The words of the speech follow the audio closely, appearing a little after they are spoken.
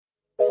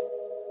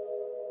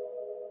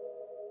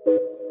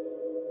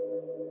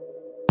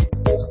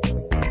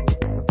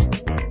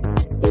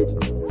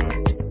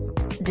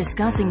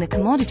Discussing the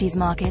commodities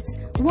markets,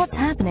 what's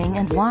happening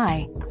and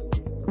why.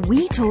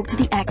 We talk to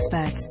the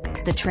experts,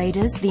 the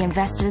traders, the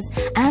investors,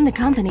 and the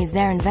companies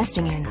they're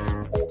investing in.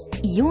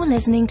 You're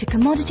listening to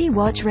Commodity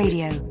Watch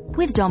Radio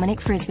with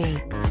Dominic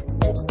Frisby.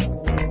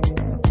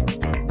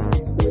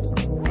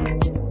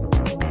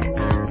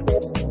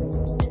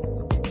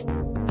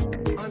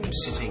 I'm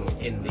sitting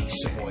in the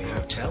Savoy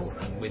Hotel,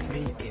 and with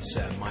me is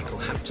Michael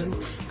Hampton,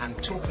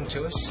 and talking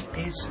to us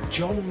is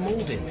John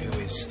Mauldin, who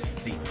is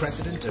the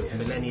president of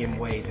Millennium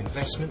Wave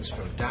Investments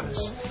from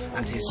Dallas,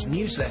 and his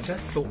newsletter,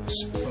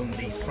 Thoughts from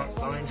the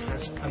Frontline,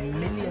 has 1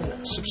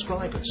 million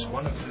subscribers,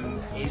 one of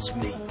whom is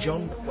me.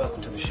 John,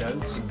 welcome to the show.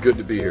 Good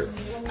to be here.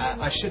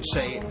 I should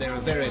say there are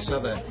various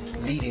other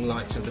leading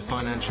lights of the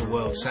financial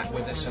world sat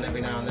with us, and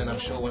every now and then I'm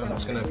sure one of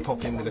them's going to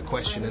pop in with a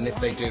question, and if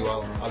they do,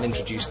 I'll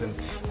introduce them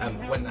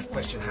when that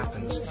question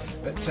happens.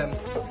 But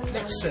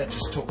let's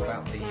just talk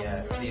about the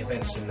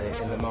events in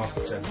the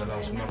markets over the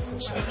last month or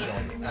so,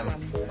 John.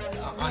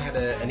 I had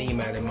an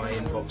email in my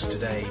inbox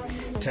today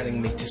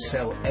telling me to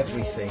sell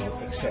everything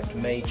except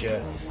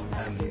major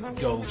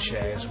gold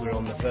shares. We're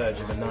on the verge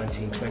of a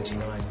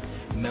 1929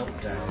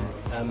 meltdown.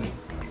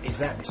 Is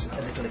that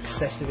a little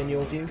excessive in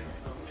your view?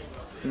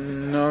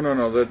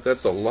 No.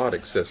 That's a lot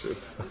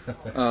excessive.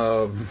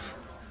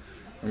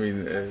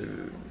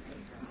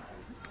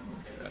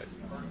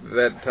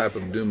 That type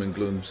of doom and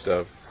gloom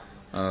stuff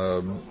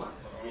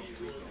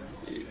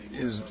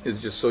is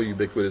just so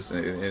ubiquitous,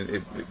 and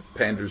it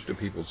panders to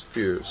people's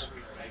fears.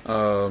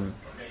 There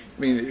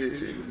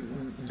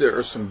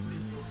are some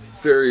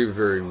very,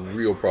 very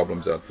real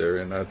problems out there,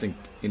 and I think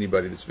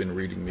anybody that's been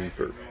reading me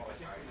for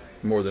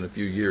more than a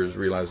few years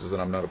realizes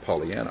that I'm not a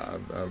Pollyanna.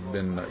 I've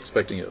been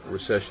expecting a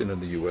recession in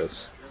the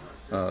U.S.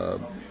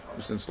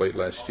 Since late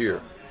last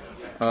year,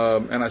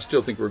 and I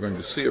still think we're going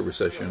to see a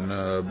recession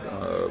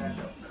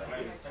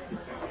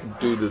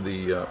due to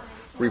the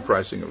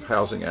repricing of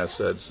housing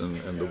assets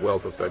and the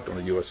wealth effect on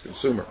the U.S.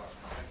 consumer.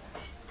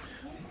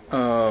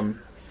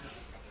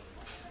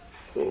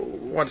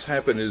 What's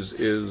happened is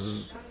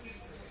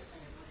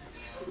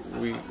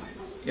we,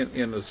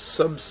 in a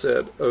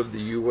subset of the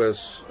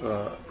U.S.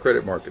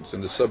 Credit markets,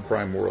 in the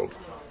subprime world,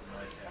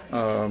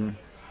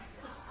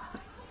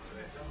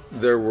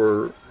 there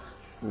were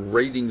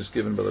ratings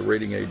given by the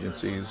rating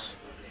agencies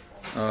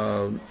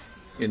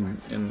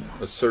in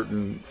a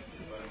certain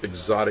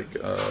exotic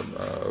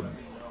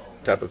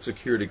type of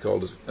security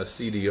called a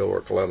CDO,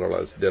 or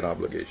collateralized debt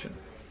obligation,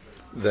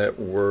 that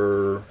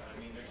were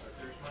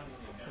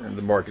in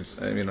the markets.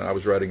 I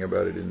was writing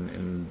about it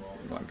in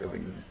I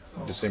think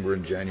December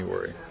and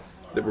January,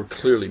 that were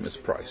clearly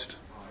mispriced,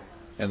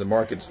 and the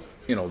markets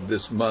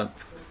this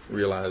month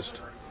realized,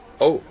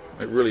 oh,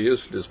 it really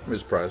is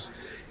mispriced,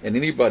 and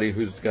anybody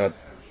who's got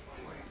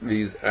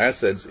these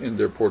assets in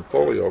their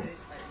portfolio,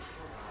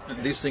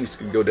 these things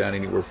could go down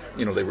anywhere.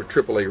 They were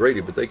AAA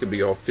rated, but they could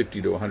be off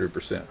 50 to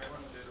 100%.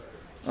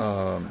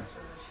 And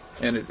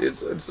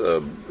it's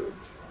a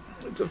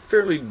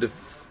fairly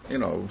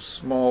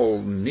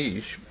small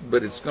niche,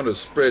 but it's going to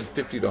spread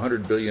 $50 to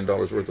 $100 billion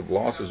worth of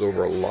losses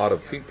over a lot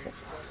of people.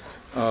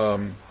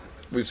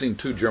 We've seen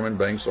 2 German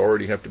banks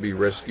already have to be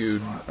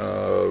rescued. 3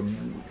 or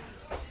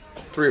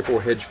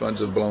 4 hedge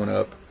funds have blown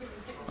up.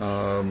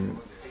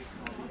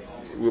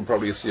 We'll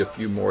probably see a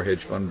few more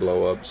hedge fund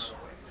blow-ups.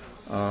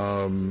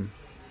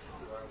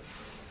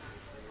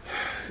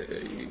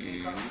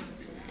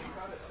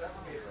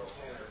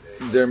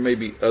 There may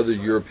be other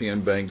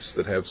European banks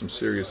that have some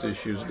serious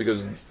issues,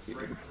 because,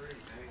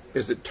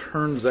 as it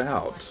turns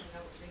out,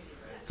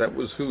 that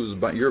was who was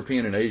buying.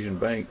 European and Asian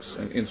banks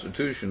and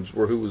institutions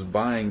were who was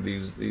buying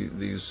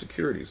these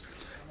securities.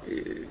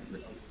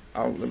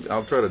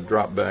 I'll try to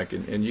drop back,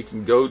 and you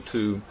can go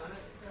to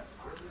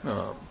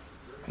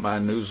my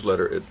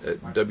newsletter at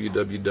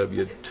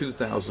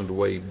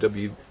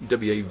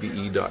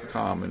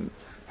www.2000wave.com, and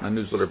my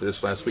newsletter for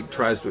this last week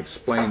tries to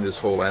explain this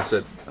whole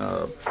asset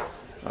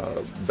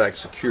backed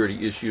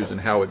security issues and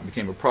how it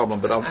became a problem.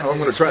 But I'm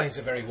going to try. Explains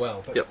it very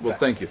well. Yeah, well,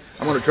 thank you.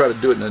 I'm going to try to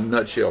do it in a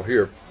nutshell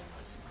here.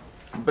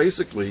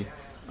 Basically,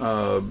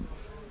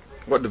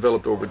 what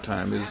developed over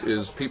time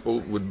is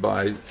people would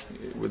buy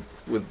with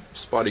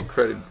spotty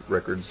credit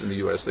records in the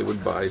U.S. They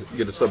would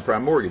get a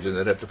subprime mortgage, and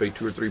they'd have to pay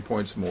 2 or 3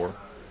 points more,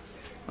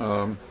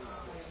 so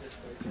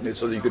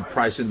that you could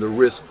price in the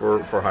risk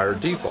for higher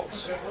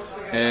defaults.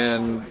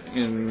 And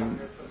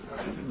in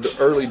the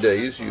early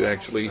days, you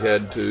actually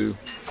had to,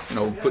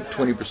 put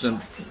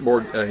 20%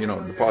 more,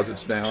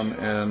 deposits down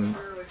and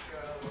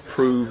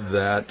prove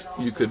that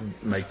you could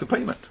make the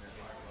payment.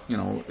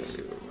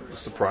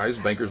 Surprise,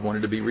 bankers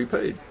wanted to be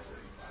repaid.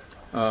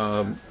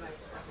 Then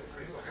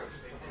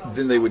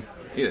they would,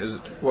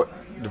 what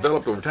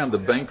developed over time,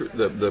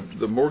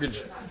 the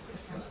mortgage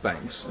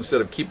banks,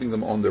 instead of keeping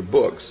them on their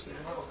books,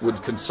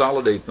 would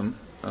consolidate them,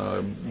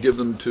 give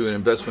them to an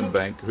investment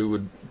bank who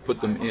would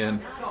put them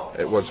in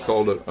at what's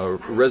called a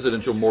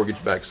residential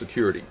mortgage-backed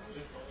security.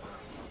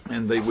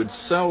 And they would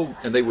sell,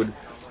 and they would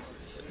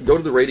go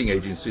to the rating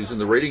agencies, and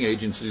the rating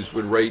agencies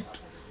would rate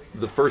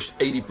the first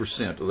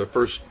 80% of the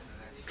first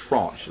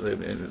tranche.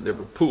 There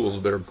were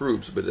pools, there are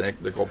groups, but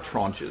they're called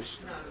tranches.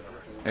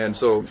 And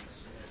so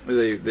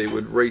they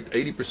would rate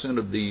 80%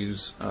 of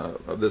these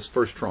of this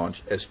first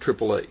tranche as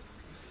AAA,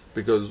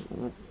 because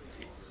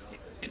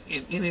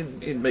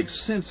it makes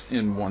sense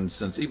in one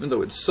sense, even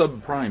though it's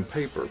subprime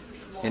paper,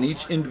 and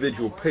each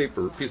individual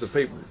piece of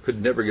paper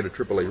could never get a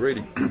AAA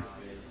rating.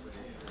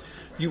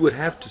 You would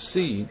have to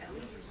see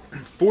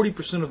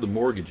 40% of the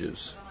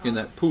mortgages in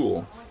that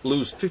pool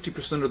lose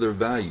 50% of their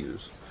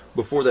values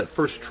before that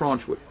first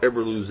tranche would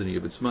ever lose any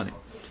of its money.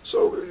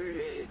 So,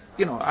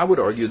 I would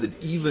argue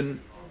that even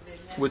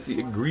with the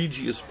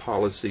egregious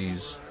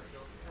policies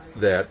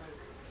that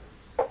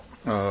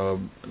the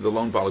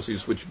loan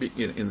policies, which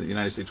in the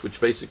United States, which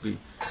basically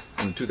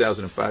in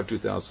 2005,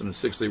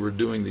 2006, they were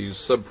doing these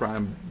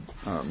subprime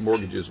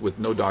mortgages with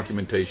no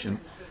documentation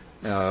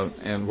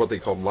and what they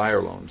called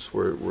liar loans,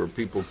 where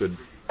people could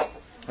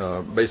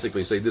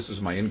basically say, "This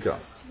is my income,"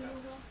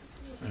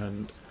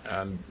 and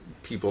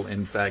people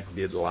in fact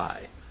did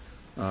lie.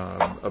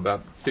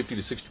 About 50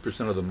 to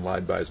 60% of them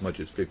lied by as much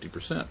as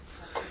 50%.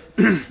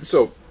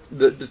 So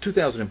the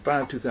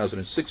 2005,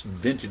 2006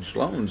 vintage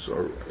loans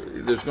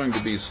there's going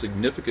to be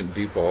significant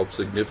defaults,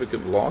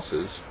 significant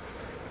losses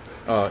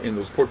in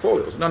those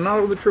portfolios. Now, not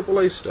all the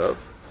AAA stuff,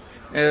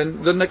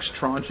 and the next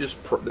tranche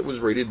that was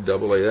rated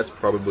AA, that's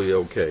probably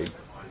okay.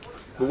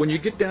 But when you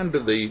get down to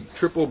the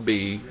triple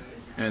B,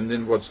 and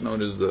then what's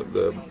known as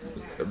the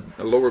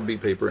lower B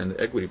paper and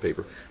the equity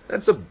paper,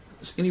 that's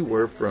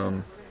anywhere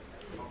from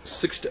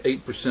 6 to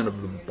 8%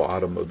 of the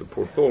bottom of the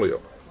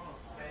portfolio.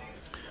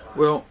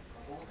 Well,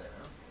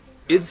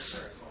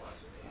 it's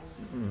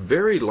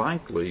very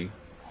likely,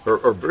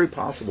 or very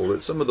possible,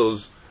 that some of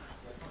those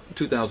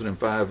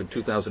 2005 and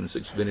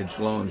 2006 vintage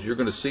loans, you're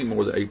going to see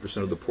more than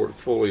 8% of the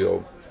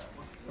portfolio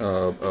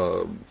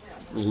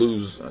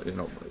lose,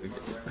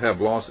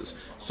 have losses.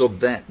 So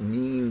that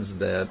means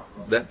that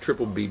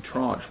triple B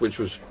tranche, which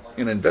was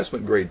an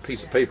investment grade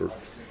piece of paper,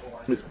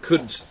 it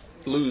could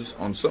lose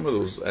on some of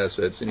those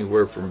assets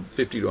anywhere from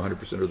 50 to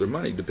 100% of their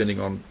money, depending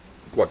on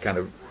what kind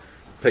of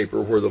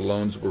paper, where the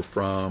loans were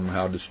from,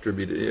 how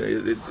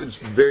distributed. It's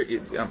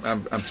very.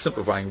 I'm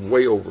simplifying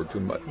way too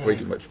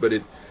much, but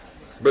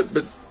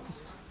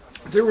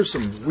there was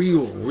some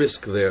real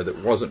risk there that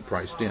wasn't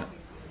priced in.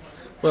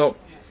 Well,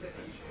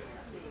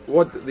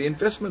 what the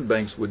investment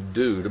banks would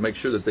do to make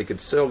sure that they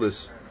could sell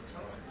this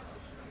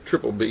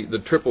triple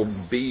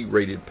B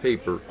rated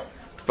paper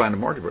to find a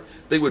market for it,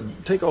 they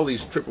would take all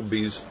these triple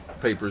B's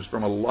papers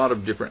from a lot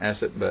of different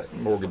asset-backed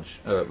mortgage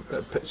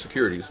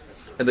securities,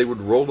 and they would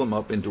roll them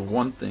up into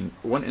one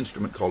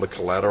instrument called a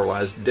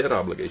collateralized debt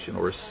obligation,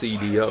 or a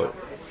CDO.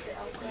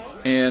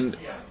 And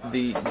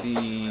the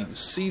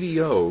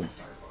CDO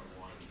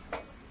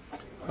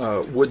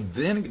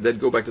they'd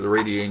go back to the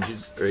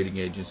rating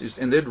agencies,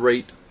 and they'd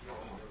rate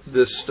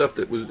this stuff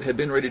that had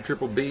been rated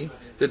triple B.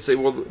 They'd say,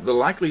 well, the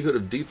likelihood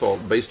of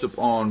default based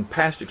upon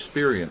past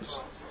experience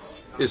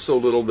is so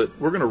little that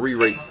we're going to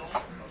re-rate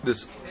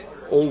this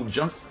old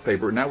junk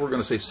paper. Now we're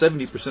going to say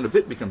 70% of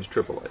it becomes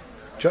AAA.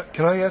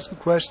 Can I ask a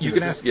question? You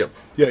can ask, yeah.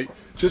 Yeah,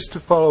 just to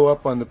follow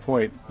up on the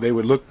point, they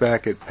would look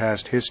back at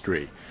past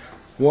history.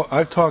 Well,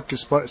 I've talked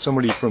to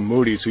somebody from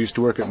Moody's who used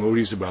to work at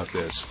Moody's about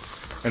this,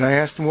 and I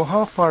asked him, well,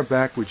 how far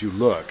back would you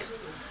look?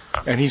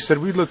 And he said,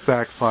 we'd look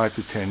back 5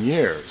 to 10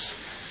 years.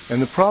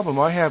 And the problem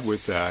I have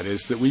with that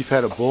is that we've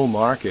had a bull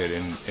market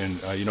and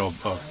a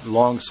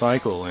long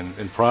cycle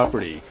in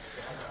property,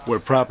 where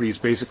property has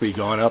basically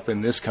gone up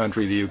in this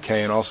country, the UK,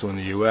 and also in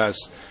the US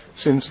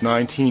since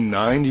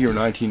 1990 or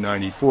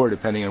 1994,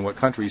 depending on what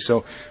country.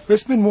 So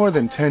there's been more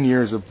than 10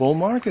 years of bull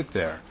market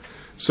there.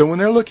 So when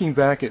they're looking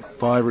back at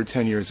 5 or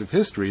 10 years of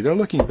history, they're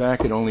looking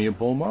back at only a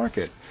bull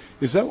market.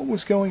 Is that what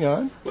was going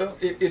on? Well,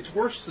 it's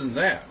worse than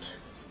that.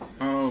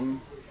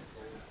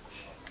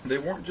 They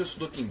weren't just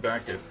looking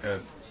back at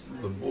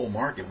the bull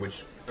market,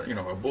 which,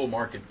 a bull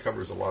market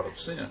covers a lot of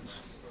sins.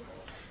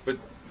 But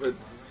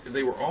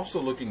they were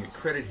also looking at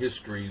credit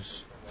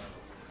histories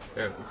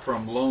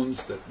from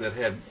loans that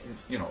had,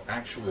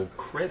 actual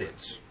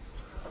credit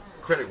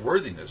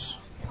worthiness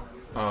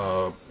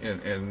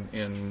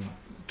in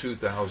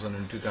 2000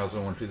 and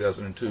 2001,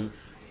 2002,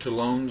 to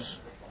loans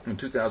in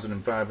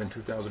 2005 and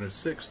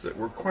 2006 that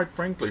were, quite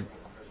frankly,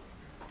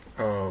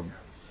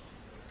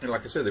 and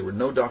like I said, there were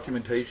no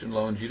documentation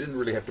loans. You didn't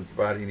really have to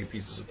provide any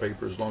pieces of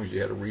paper as long as you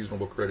had a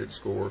reasonable credit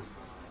score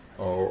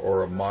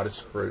or a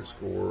modest credit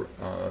score.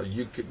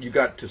 You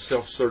got to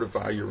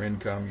self-certify your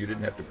income. You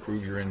didn't have to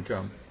prove your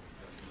income.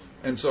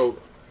 And so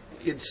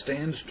it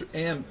stands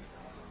and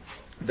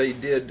they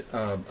did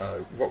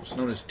what was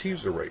known as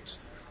teaser rates.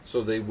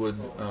 So they would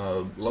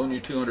loan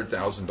you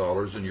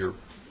 $200,000 and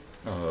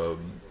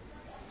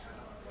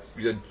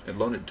you'd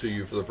loan it to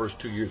you for the first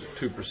 2 years at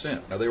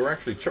 2%. Now, they were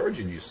actually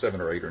charging you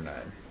 7 or 8 or 9,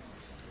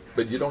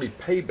 but you'd only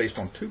pay based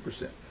on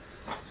 2%.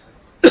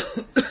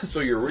 So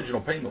your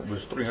original payment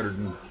was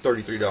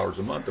 $333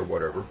 a month or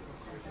whatever.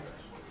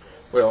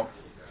 Well,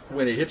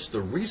 when it hits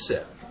the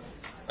reset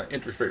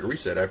interest rate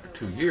reset after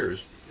 2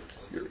 years,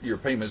 your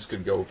payments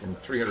could go from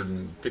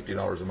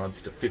 $350 a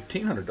month to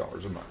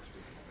 $1,500 a month.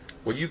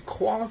 Well,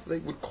 they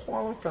would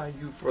qualify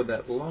you for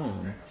that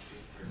loan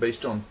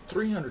based on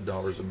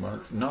 $300 a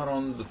month, not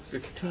on the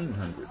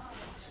 $1,500.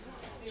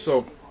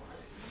 So,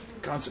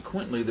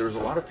 consequently, there's a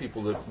lot of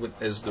people that,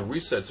 as the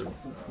resets are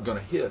going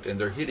to hit, and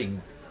they're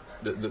hitting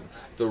the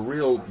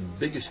real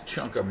biggest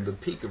chunk of them, the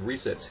peak of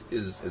resets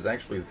is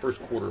actually the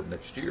first quarter of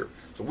next year.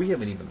 So we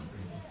haven't even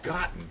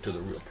gotten to the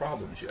real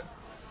problems yet.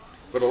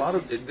 But a lot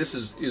of this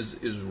is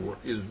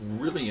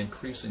really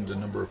increasing the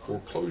number of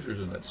foreclosures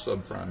in that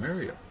subprime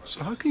area.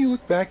 So how can you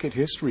look back at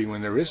history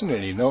when there isn't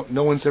any? No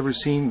one's ever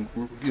seen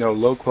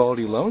low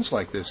quality loans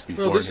like this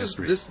before in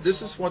history.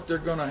 This is what they're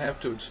going to have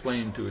to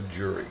explain to a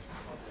jury,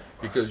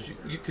 because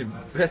you can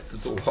bet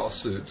that the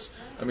lawsuits.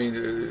 I mean,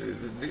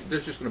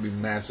 there's just going to be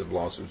massive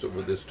lawsuits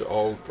over this for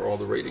all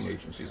the rating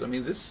agencies. I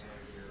mean,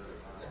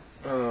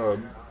 the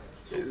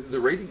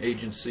rating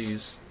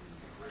agencies.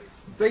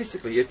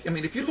 Basically,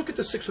 if you look at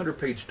the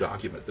 600-page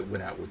document that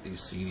went out with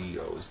these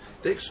CDOs,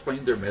 they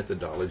explained their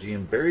methodology,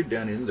 and buried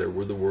down in there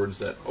were the words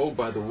that, oh,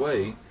 by the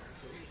way,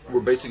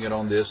 we're basing it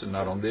on this and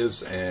not on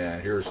this,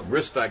 and here are some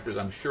risk factors.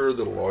 I'm sure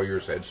the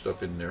lawyers had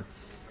stuff in there.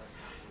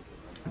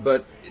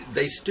 But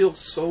they still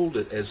sold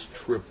it as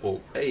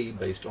AAA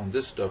based on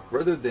this stuff,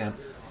 rather than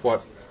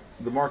what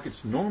the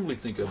markets normally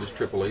think of as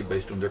AAA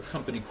based on their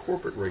company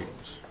corporate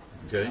ratings.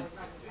 Okay?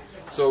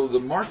 So the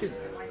market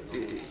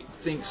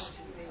thinks,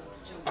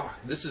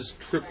 this is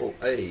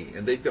AAA,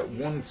 and they've got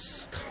one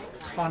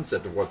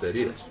concept of what that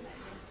is.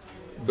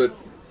 But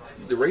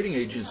the rating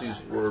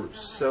agencies were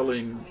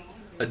selling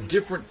a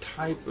different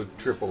type of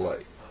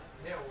AAA,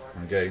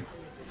 okay?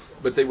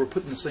 But they were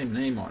putting the same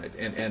name on it.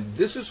 And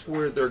this is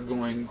where they're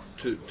going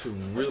to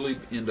really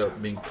end up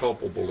being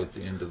culpable at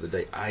the end of the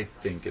day, I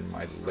think, in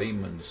my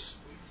layman's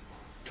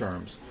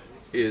terms,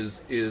 is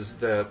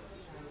that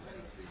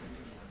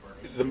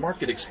the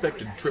market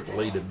expected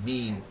AAA to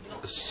mean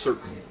a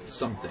certain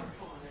something.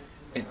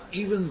 And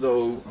even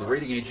though the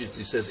rating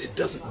agency says it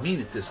doesn't mean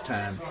it this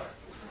time,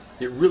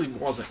 it really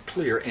wasn't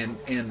clear.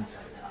 And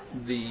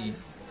the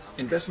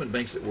investment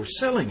banks that were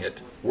selling it,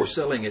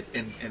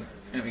 and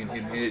I mean,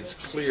 it's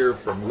clear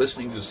from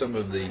listening to some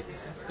of the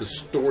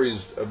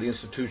stories of the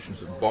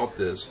institutions that bought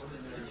this,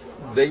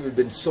 they had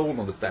been sold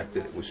on the fact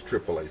that it was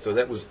AAA. So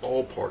that was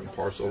all part and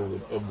parcel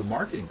of the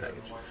marketing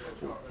package.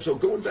 So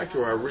going back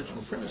to our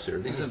original premise here,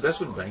 these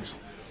investment banks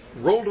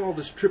rolled all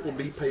this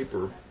BBB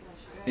paper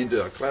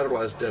into a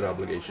collateralized debt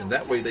obligation.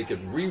 That way they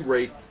could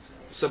re-rate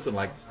something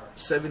like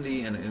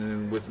 70,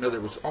 and with another,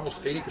 it was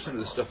almost 80% of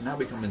this stuff now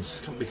becomes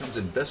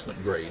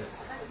investment grade.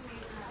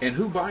 And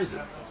who buys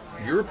it?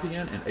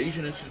 European and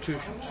Asian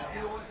institutions,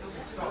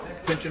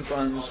 pension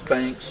funds,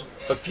 banks,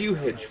 a few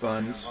hedge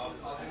funds.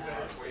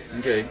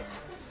 Okay,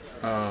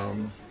 I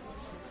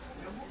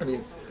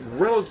mean,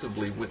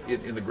 relatively,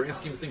 in the grand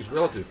scheme of things,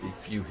 relatively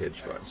few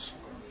hedge funds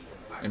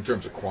in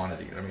terms of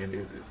quantity. I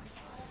mean,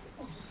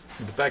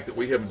 the fact that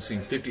we haven't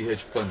seen 50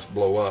 hedge funds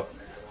blow up,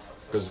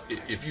 because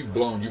if you've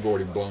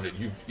already blown it.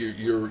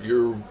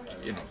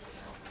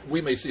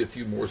 We may see a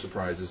few more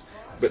surprises,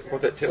 but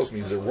what that tells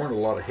me is there weren't a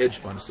lot of hedge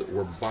funds that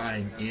were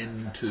buying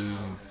into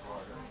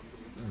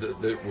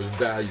that was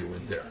value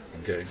in there.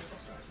 Okay,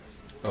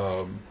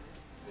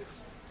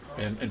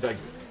 and in fact,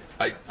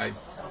 I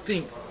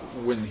think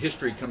when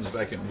history comes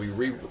back and we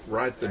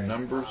rewrite the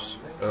numbers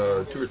 2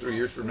 or 3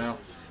 years from now,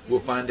 we'll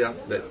find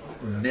out that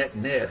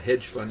net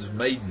hedge funds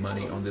made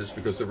money on this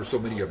because there were so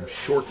many of them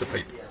short the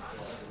paper.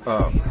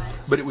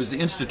 But it was the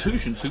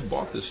institutions who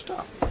bought this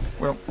stuff.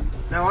 Well,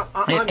 now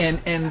that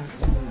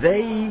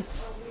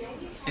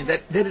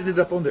ended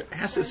up on their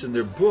assets and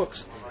their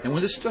books. And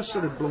when this stuff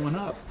started blowing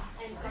up,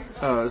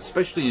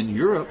 especially in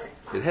Europe,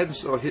 it hadn't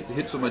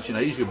hit so much in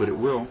Asia, but it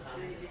will.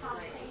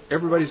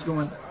 Everybody's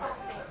going,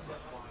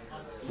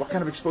 what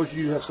kind of exposure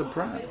do you have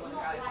subprime?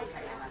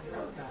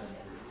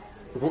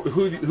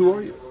 Who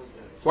are you?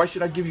 Why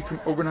should I give you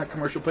overnight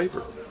commercial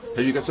paper?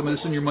 Have you got some of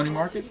this in your money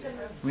market?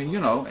 I mean,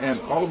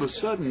 and all of a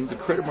sudden the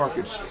credit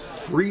markets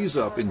freeze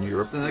up in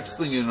Europe. The next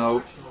thing you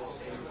know,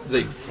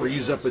 they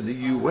freeze up in the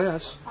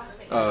U.S.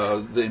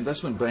 The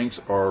investment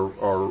banks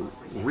are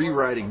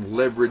rewriting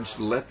leverage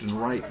left and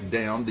right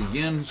down. The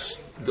yen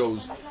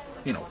goes,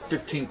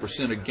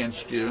 15%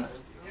 against you.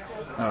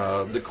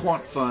 The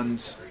quant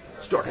funds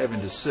start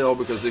having to sell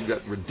because they've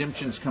got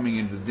redemptions coming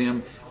into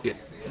them. It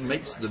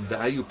makes the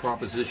value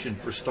proposition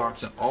for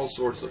stocks and all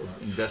sorts of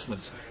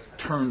investments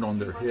turned on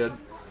their head.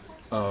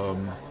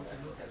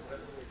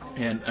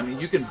 And I mean,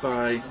 you can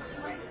buy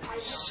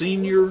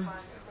senior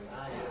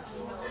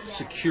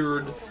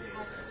secured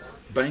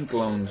bank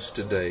loans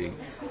today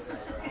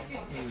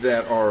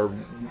that are,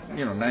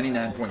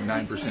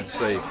 99.9%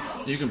 safe.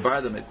 You can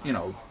buy them at,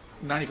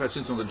 95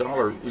 cents on the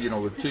dollar,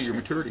 with 2-year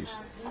maturities.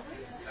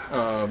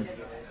 Are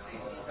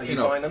you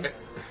buying them?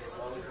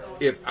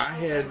 If I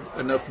had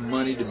enough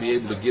money to be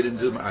able to get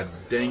into them, I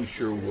dang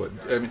sure would.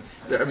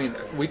 I mean,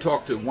 we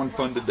talked to one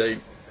fund today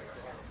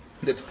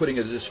that's putting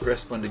a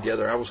distress fund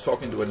together. I was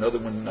talking to another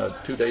one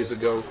 2 days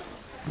ago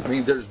I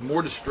mean, there's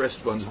more distressed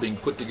funds being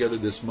put together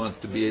this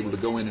month to be able to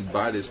go in and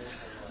buy this,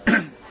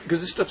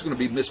 because this stuff's going to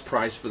be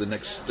mispriced for the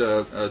next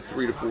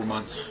 3 to 4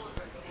 months.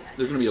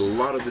 There's going to be a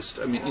lot of this.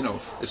 I mean,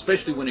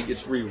 especially when it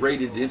gets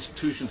re-rated, the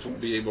institutions won't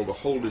be able to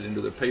hold it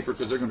into their paper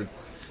because they're going to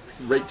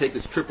take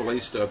this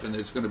AAA stuff and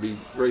it's going to be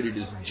rated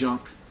as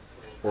junk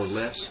or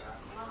less.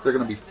 They're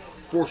going to be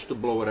forced to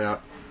blow it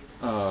out,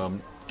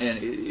 and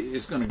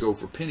it's going to go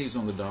for pennies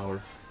on the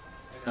dollar.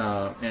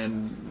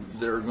 And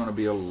there are going to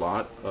be a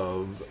lot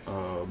of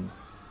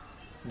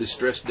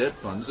distressed debt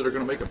funds that are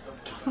going to make a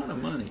ton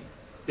of money.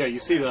 Yeah, you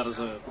see that as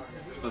a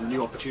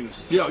new opportunity.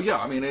 Yeah.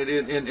 I mean,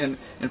 in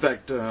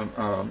fact,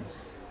 I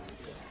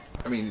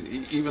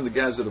mean, even the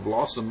guys that have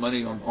lost some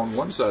money on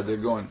one side, they're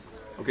going,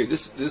 okay,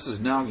 this has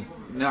now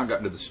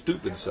gotten to the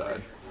stupid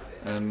side,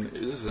 and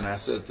this is an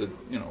asset that,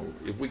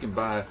 if we can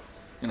buy,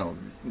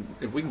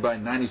 if we can buy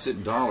 90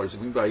 cent dollars, if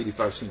we can buy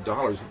 85 cent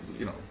dollars,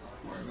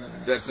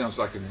 that sounds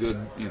like a good,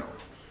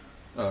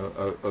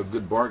 a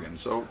good bargain.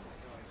 So,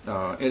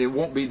 and it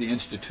won't be the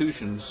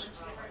institutions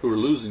who are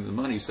losing the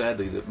money,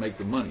 sadly, that make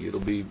the money. It'll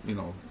be,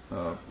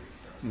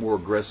 more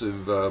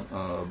aggressive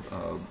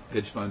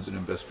hedge funds and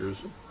investors.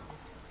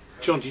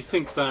 John, do you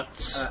think that...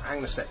 hang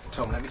on a sec,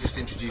 Tom, let me just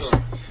introduce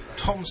you.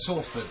 Tom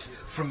Salford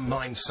from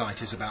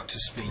Mindsight is about to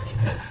speak.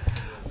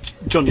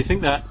 John, do you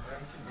think that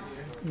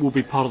will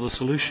be part of the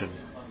solution?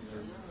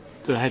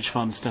 The hedge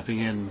fund stepping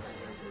in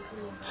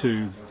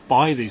to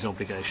buy these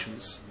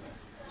obligations,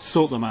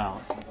 sort them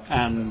out,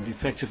 and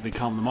effectively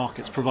calm the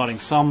markets, providing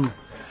some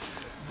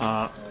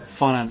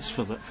finance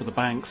for the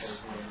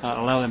banks,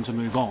 allow them to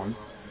move on.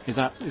 Is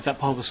that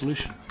part of the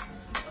solution?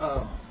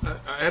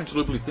 I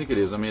absolutely think it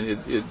is. I mean,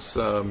 it's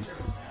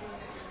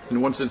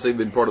in one sense they've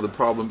been part of the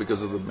problem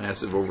because of the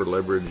massive over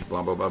leverage,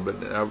 blah blah blah.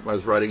 But I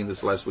was writing in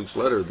this last week's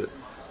letter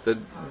that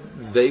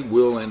they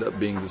will end up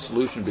being the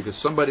solution because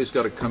somebody's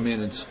got to come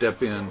in and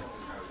step in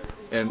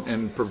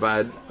and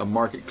provide a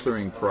market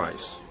clearing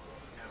price,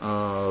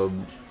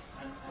 and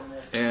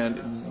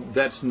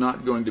that's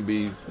not going to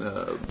be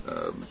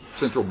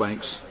central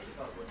banks.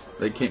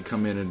 They can't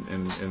come in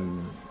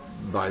and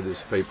buy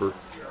this paper.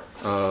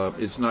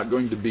 It's not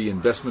going to be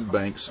investment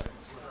banks.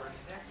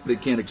 They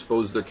can't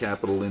expose their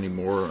capital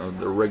anymore.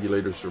 The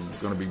regulators are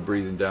going to be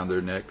breathing down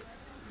their neck.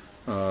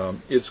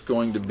 It's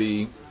going to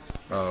be,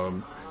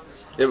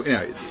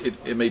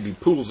 it may be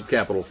pools of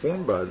capital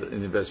formed by the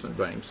investment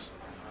banks.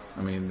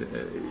 I mean,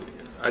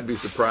 I'd be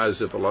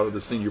surprised if a lot of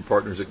the senior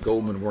partners at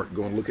Goldman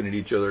weren't looking at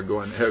each other,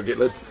 going, "Hey, okay,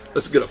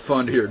 let's get a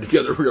fund here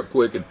together real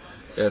quick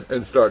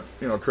and start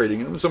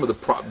trading." And some of the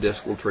prop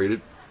desk will trade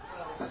it.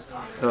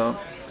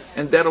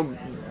 And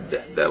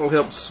that'll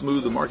help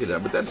smooth the market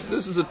out. But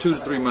this is a 2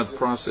 to 3 month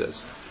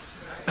process.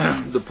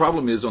 The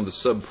problem is on the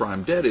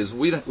subprime debt is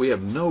we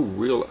have no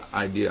real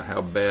idea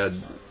how bad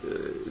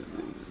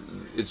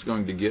it's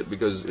going to get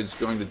because it's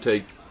going to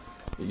take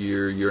a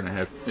year and a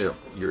half. It'll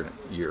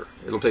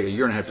take a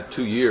year and a half to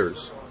 2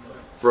 years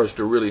for us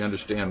to really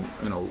understand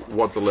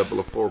what the level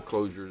of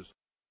foreclosures.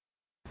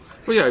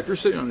 Well, yeah, if you're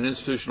sitting on an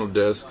institutional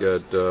desk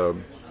at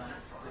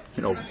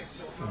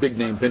big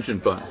name pension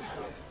fund,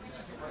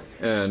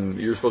 and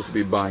you're supposed to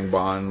be buying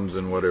bonds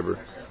and whatever,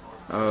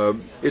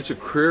 it's a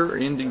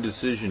career-ending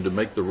decision to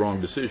make the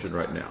wrong decision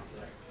right now.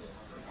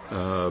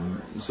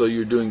 So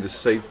you're doing the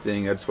safe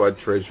thing. That's why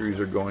treasuries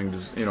are going to,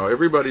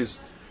 everybody's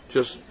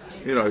just,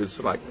 it's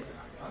like,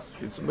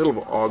 it's the middle of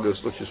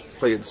August. Let's just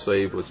play it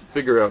safe. Let's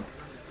figure out,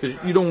 because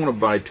you don't want to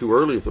buy too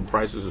early if the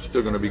prices are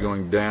still going to be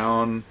going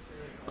down.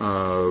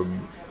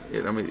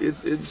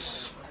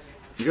 It's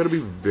you got to be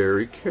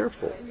very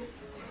careful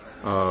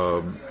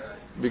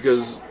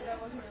because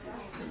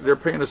they're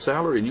paying a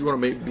salary, and you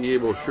want to be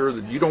able to sure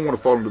that you don't want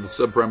to fall into the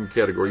subprime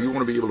category. You want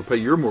to be able to pay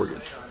your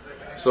mortgage.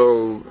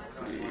 So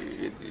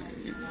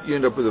you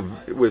end up with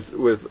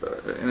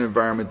an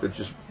environment that's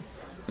just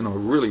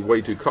really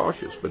way too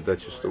cautious. But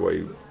that's just the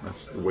way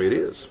it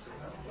is.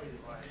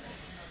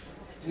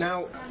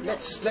 Now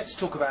let's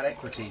talk about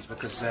equities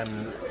because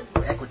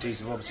equities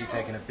have obviously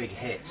taken a big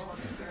hit,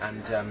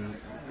 and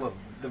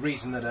the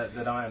reason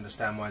that I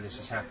understand why this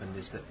has happened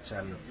is that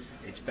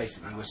it's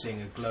basically we're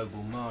seeing a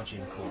global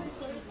margin call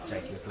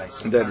taking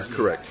place. That is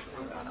correct.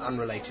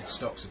 Unrelated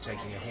stocks are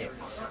taking a hit.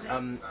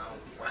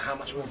 How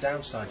much more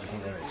downside do you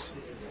think there is?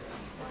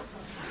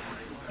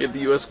 If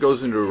the U.S.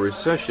 goes into a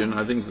recession,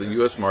 I think the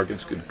U.S.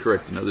 markets could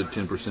correct another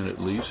 10% at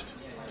least.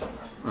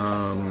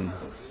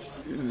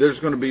 There's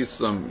going to be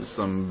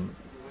some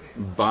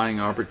buying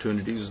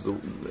opportunities. The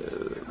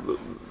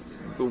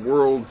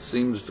world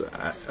seems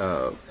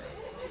to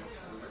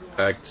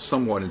act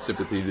somewhat in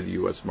sympathy to the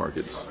U.S.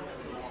 markets.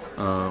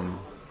 Though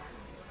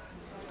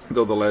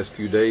the last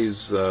few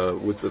days,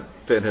 with the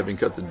Fed having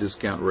cut the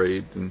discount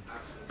rate and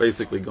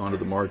basically gone to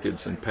the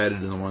markets and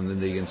patted them on the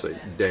knee and say,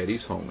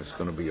 "Daddy's home, it's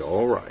going to be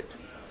all right."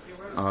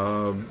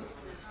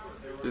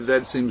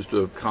 That seems to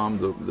have calmed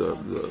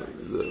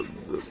the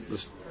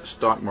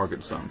stock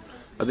market some.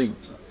 I think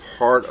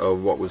part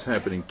of what was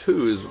happening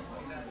too is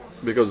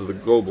because of the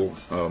global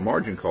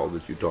margin call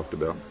that you talked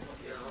about.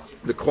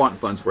 The quant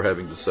funds were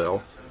having to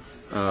sell,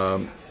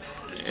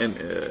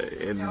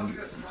 and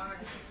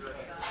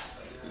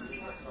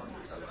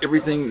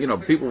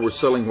everything, people were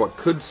selling what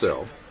could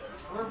sell,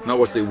 not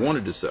what they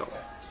wanted to sell.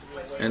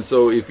 And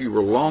so if you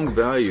were long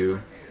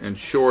value and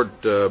short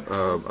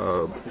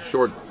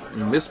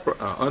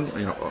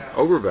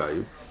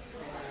overvalue,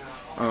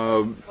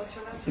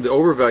 the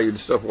overvalued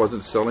stuff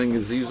wasn't selling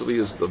as easily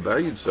as the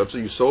valued stuff, so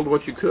you sold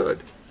what you could.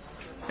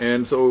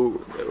 And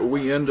so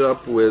we end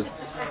up with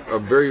a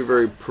very,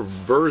 very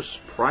perverse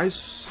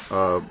price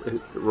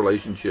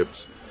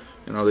relationships.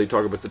 They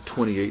talk about the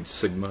 28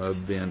 sigma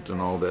event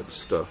and all that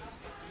stuff.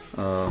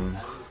 But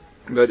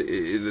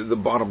the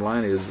bottom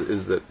line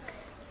is that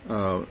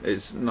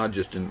it's not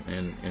just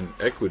in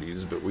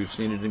equities, but we've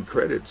seen it in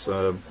credits.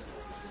 Fund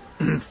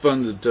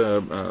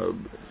that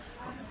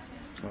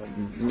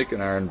Nick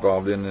and I are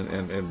involved in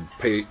and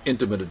pay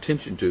intimate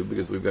attention to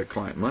because we've got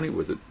client money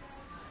with it,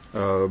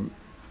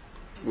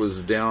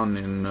 was down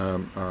in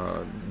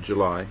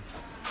July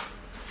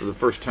for the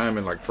first time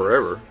in like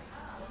forever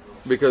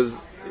because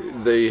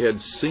they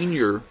had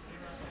senior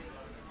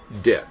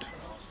debt,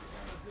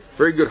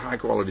 very good high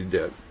quality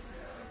debt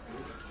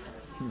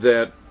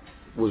that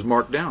was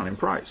marked down in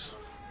price,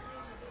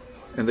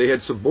 and they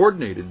had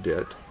subordinated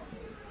debt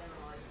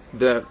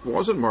that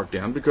wasn't marked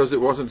down because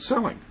it wasn't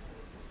selling.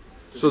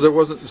 So there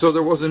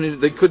wasn't any,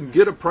 they couldn't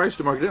get a price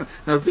to mark it down.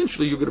 Now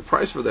eventually you get a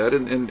price for that,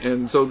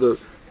 and so the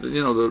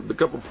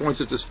couple points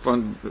that this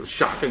fund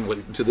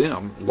shockingly to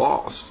them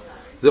lost,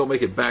 they'll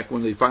make it back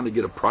when they finally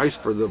get a price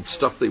for the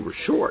stuff they were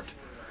short.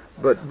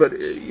 But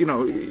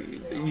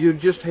you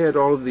just had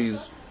all of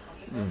these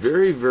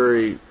very,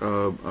 very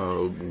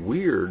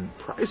weird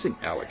pricing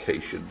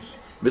allocations,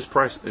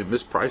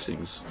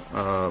 mispricings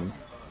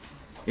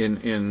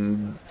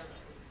in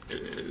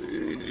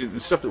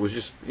stuff that was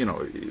just,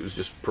 it was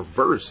just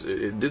perverse.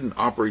 It didn't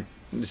operate.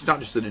 It's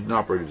not just that it didn't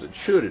operate as it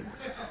should. It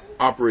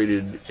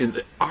operated in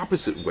the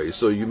opposite way.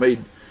 So you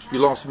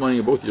lost money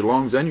in both your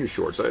longs and your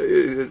shorts.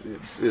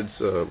 It's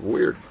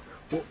weird.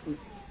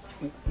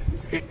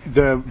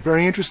 The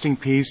very interesting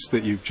piece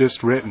that you've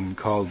just written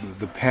called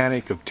 "The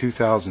Panic of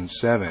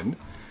 2007"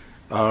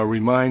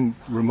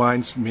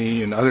 reminds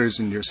me and others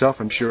and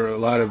yourself, I'm sure, a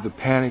lot of the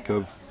panic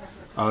of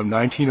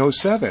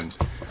 1907,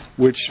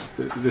 which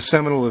the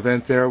seminal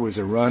event there was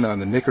a run on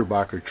the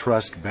Knickerbocker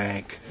Trust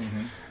Bank.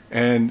 Mm-hmm.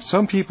 And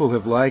some people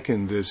have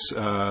likened this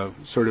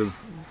sort of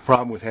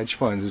problem with hedge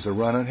funds as a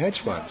run on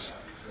hedge funds.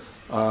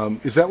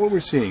 Is that what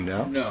we're seeing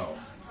now? No.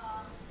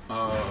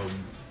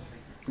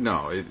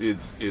 No,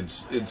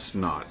 it's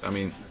not. I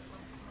mean,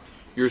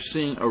 you're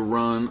seeing a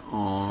run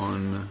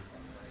on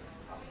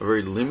a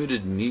very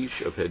limited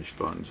niche of hedge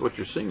funds. What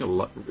you're seeing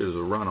is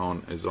a run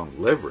on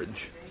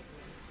leverage.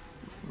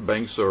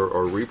 Banks are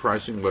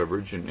repricing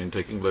leverage and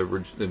taking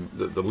leverage.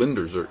 The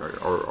lenders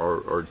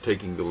are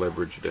taking the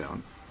leverage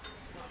down.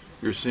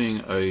 You're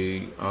seeing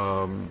a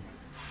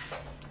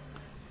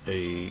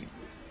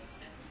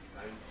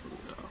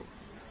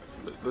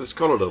let's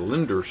call it a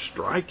lender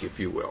strike, if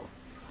you will.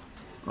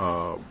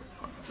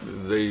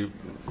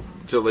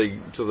 Till they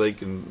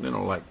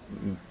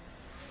can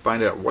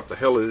find out what the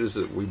hell it is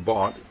that we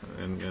bought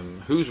and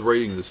who's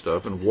rating the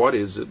stuff and what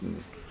is it,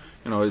 and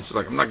it's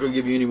like, I'm not going to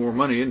give you any more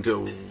money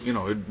until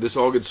this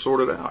all gets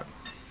sorted out.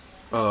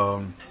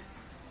 I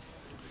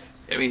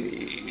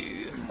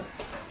mean,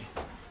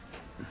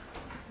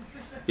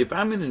 if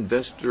I'm an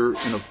investor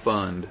in a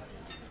fund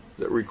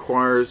that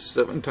requires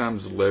 7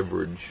 times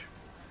leverage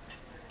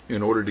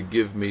in order to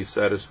give me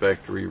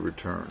satisfactory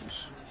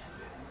returns,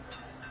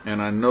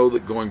 and I know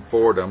that going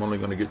forward I'm only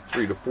going to get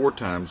 3 to 4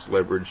 times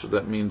leverage, so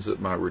that means that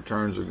my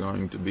returns are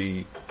going to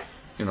be,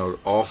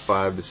 off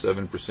 5 to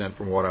 7%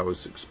 from what I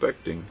was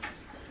expecting,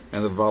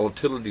 and the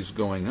volatility's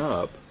going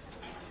up,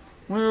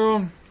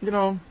 well,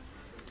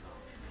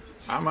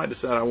 I might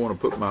decide I want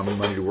to put my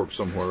money to work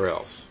somewhere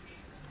else.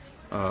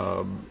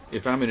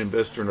 If I'm an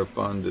investor in a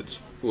fund that's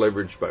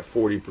leveraged by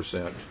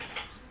 40%,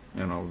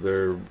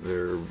 they're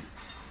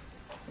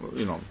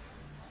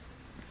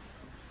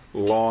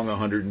long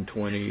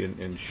 120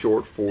 and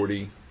short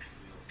 40,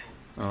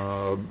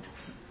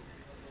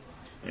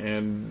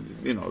 and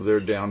they're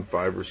down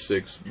 5 or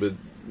 6, but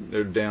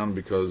they're down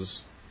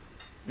because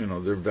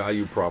their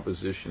value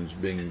proposition's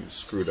being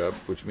screwed up,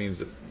 which means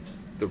that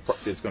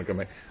it's going to come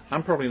back.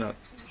 I'm probably not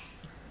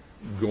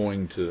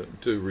going to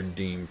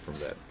redeem from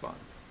that fund.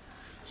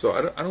 So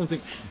I don't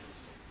think.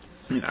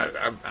 I mean,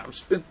 I've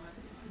spent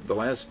the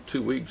last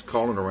 2 weeks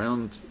calling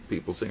around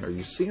people saying, "Are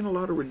you seeing a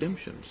lot of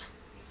redemptions?"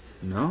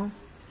 No.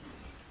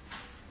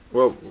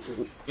 Well,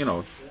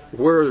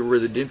 where are the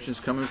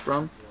redemptions coming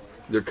from?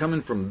 They're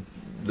coming from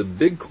the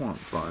big quant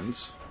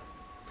funds.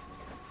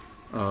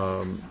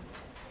 The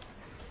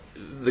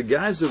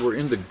guys that were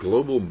into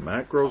global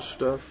macro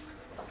stuff.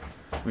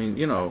 I mean,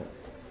 do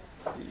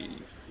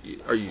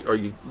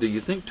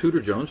you think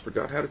Tudor Jones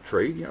forgot how to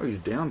trade? He's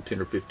down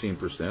 10 or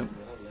 15%.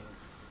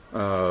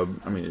 I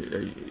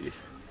mean,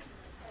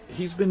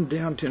 he's been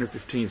down 10 or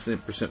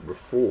 15%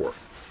 before.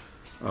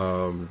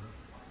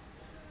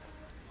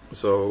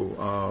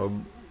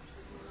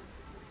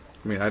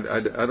 I mean, I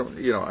don't,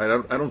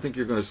 I don't think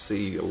you're going to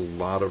see a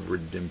lot of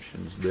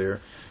redemptions there.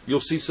 You'll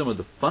see some of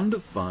the fund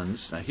of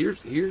funds. Now,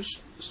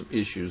 here's some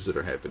issues that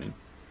are happening.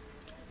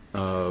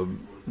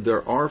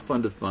 There are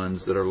fund of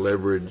funds that are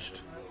leveraged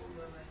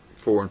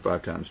 4 and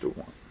 5 times to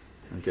 1.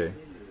 Okay,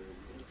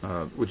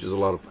 which is a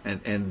lot of,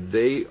 and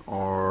they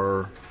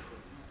are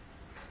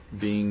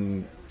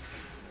being,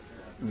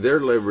 their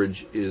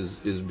leverage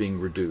is being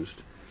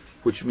reduced,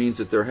 which means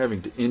that they're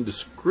having to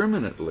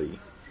indiscriminately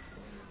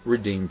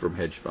redeem from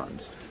hedge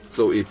funds.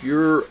 So if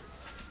your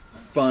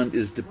fund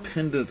is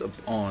dependent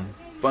upon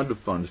fund of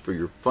funds for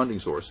your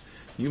funding source,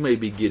 you may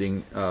be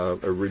getting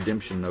a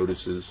redemption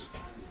notices.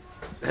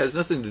 It has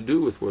nothing to do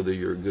with whether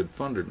you're a good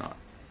fund or not.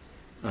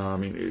 I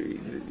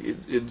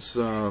mean, it's.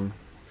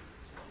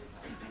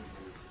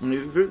 I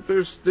mean,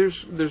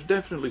 there's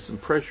definitely some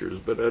pressures,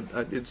 but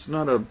it's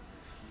not an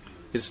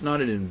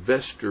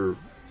investor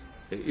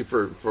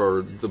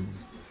for the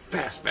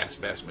vast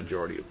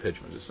majority of hedge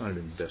funds. It's not an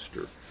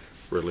investor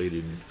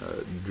related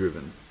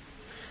driven.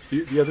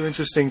 The other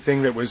interesting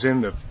thing that was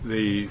in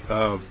the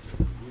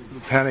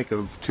panic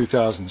of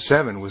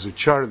 2007 was a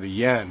chart of the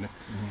yen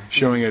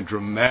showing a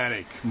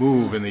dramatic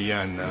move in the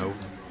yen,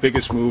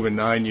 biggest move in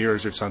 9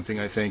 years or something,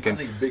 I think. I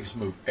think biggest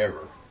move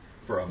ever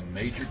for a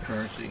major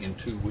currency in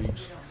 2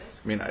 weeks.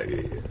 I mean,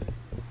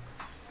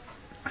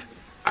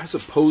 I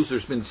suppose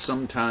there's been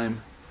some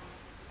time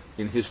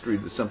in history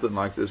that something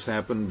like this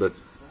happened, but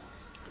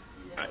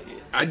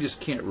I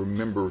just can't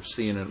remember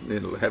seeing it,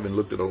 having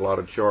looked at a lot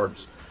of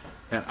charts,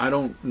 and I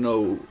don't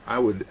know. I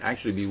would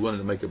actually be willing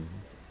to make a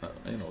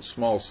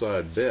small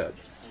side bet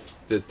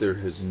that there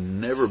has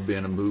never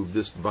been a move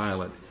this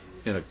violent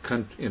in a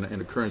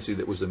currency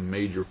that was a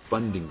major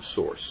funding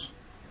source.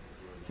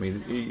 I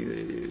mean,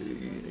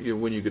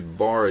 when you could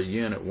borrow a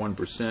yen at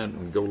 1%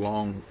 and go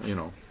long,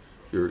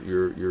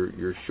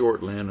 your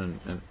short yen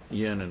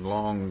and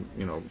long,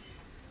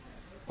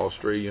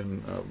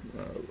 Australian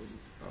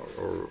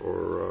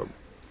or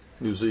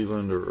New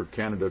Zealand or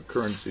Canada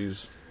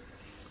currencies,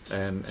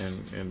 and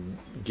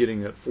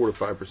getting that 4 to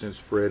 5%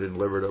 spread and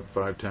levered up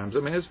 5 times.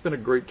 I mean, it's been a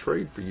great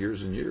trade for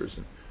years and years,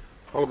 and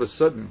all of a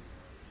sudden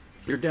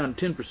you're down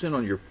 10%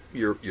 on your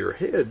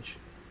hedge.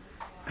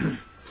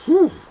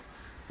 Whew.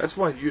 That's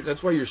why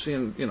you're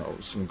seeing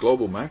some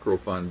global macro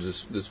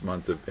funds this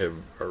month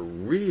are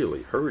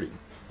really hurting.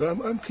 But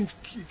I'm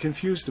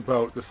confused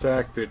about the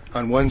fact that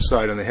on one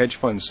side, on the hedge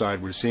fund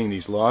side, we're seeing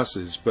these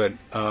losses, but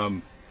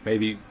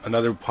maybe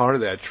another part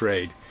of that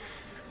trade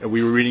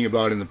we were reading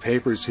about in the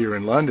papers here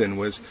in London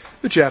was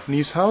the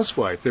Japanese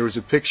housewife. There was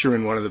a picture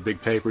in one of the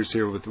big papers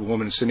here with the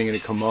woman sitting in a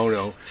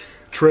kimono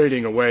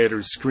trading away at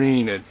her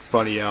screen at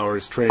funny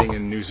hours, trading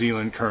in New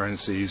Zealand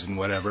currencies and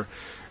whatever.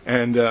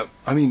 And,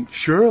 I mean,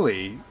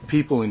 surely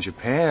people in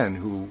Japan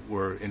who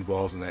were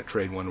involved in that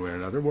trade one way or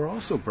another were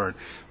also burnt.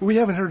 But we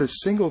haven't heard a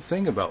single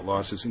thing about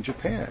losses in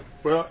Japan.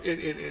 Well,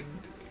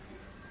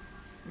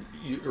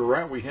 you're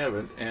right, we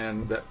haven't,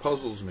 and that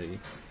puzzles me.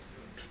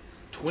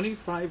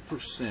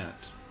 25%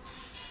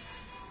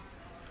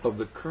 of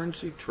the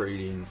currency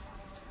trading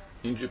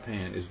in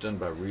Japan is done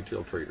by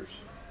retail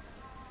traders.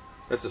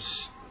 That's a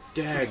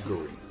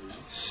staggering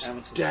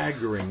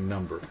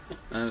number.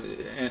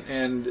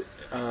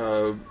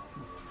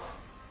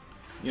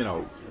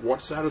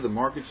 What side of the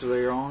markets are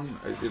they on?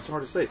 It's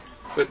hard to say.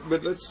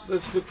 But let's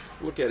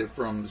look at it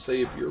from,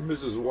 say, if you're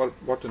Mrs.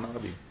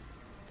 Watanabe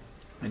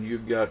and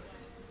you've got,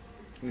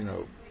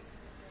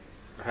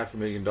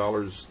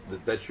 $500,000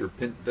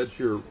 that's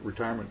your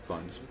retirement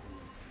funds.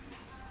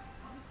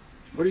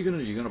 What are you going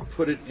to do? You're going to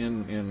put it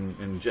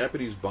in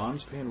Japanese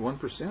bonds paying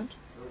 1%?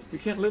 You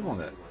can't live on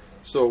that.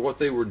 So what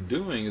they were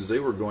doing is they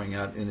were going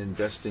out and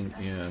investing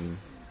in,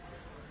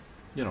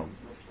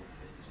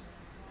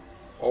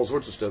 all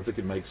sorts of stuff that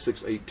could make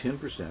 6, 8,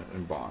 10%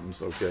 in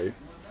bonds. Okay,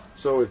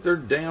 so if they're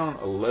down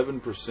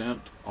 11%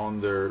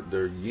 on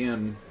their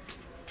yen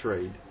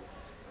trade,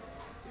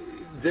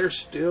 they're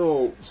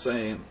still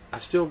saying, I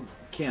still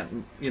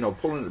can't,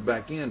 pulling it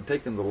back in,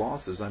 taking the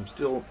losses. I'm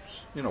still,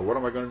 what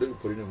am I going to do?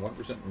 Put it in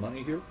 1%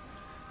 money here?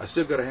 I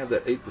still got to have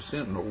that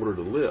 8% in order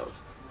to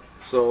live.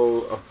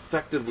 So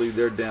effectively,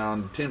 they're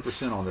down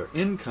 10% on their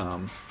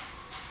income,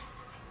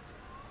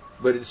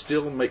 but it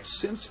still makes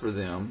sense for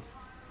them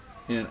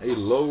in a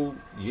low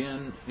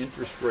yen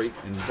interest rate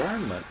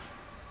environment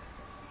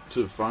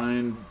to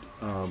find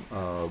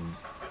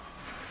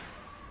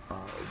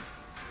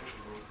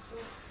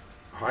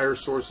higher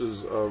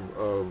sources of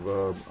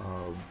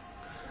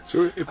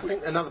So I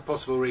think another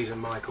possible reason,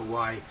 Michael,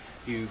 why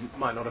you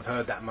might not have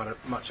heard that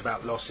much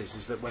about losses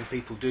is that when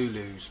people do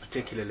lose,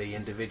 particularly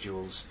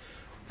individuals,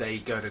 they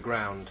go to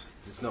ground.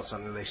 It's not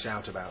something they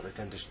shout about. They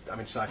tend to,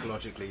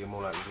 psychologically, you're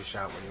more likely to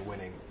shout when you're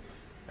winning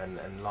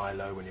and lie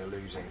low when you're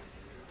losing.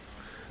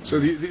 So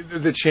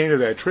the chain of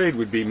that trade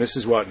would be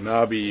Mrs.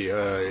 Watanabe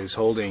is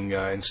holding,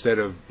 instead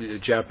of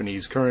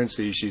Japanese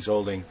currency, she's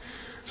holding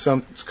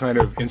some kind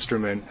of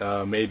instrument,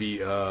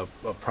 maybe a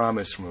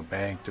promise from a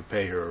bank to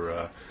pay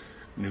her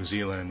New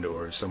Zealand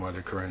or some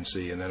other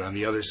currency, and then on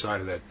the other side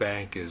of that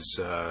bank is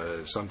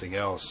something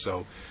else.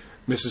 So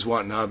Mrs.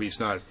 Watanabe's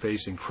not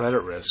facing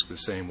credit risk the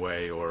same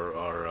way,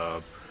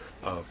 or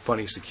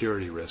funding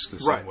security risk the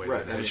same way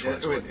that hedge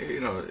funds would.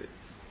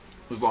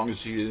 As long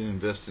as you didn't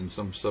invest in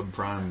some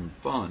subprime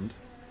fund,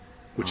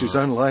 which is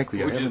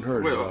unlikely. I haven't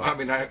heard. Well, of I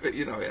mean, I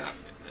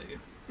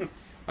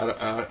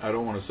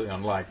don't want to say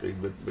unlikely,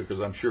 but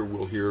because I'm sure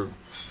we'll hear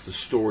the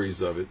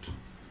stories of it,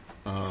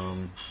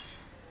 and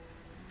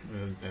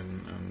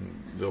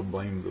they'll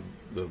blame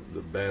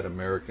the bad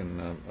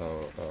American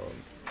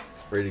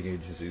rating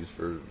agencies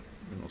for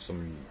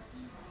some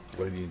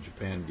lady in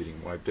Japan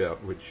getting wiped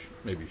out, which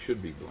maybe should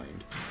be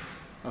blamed.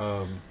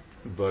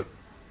 But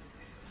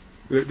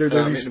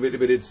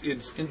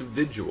it's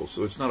individual,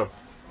 so it's not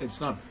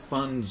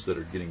funds that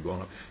are getting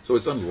blown up. So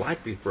it's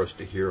unlikely for us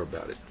to hear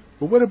about it.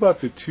 But what about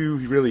the two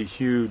really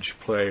huge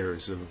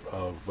players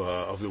of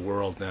the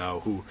world now,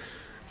 who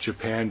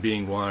Japan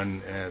being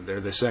one, and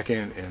they're the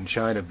second, and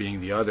China being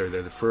the other?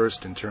 They're the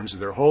first in terms of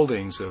their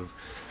holdings of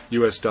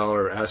U.S.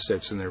 dollar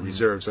assets in their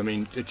reserves. I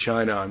mean,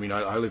 China,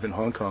 I live in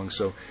Hong Kong,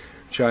 so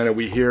China,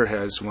 we hear,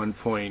 has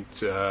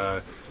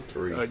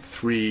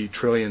 $1.3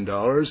 trillion,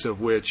 of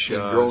which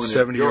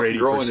 70 or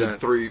 80%.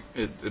 Growing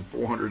at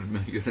 $400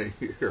 million a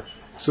year.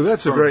 So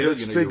that's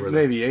that's big,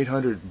 maybe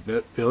 $800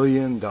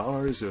 billion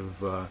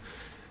of,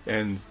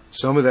 and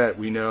some of that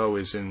we know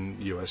is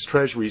in U.S.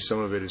 Treasury, some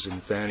of it is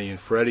in Fannie and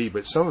Freddie,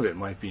 but some of it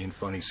might be in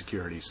funding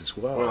securities as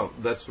well. Well,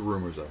 that's the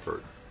rumors I've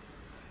heard.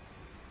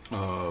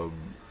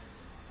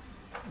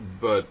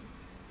 But,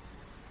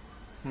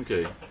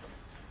 okay,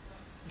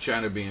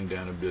 China being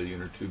down $1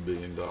 billion or $2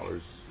 billion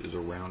is a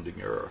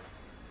rounding error.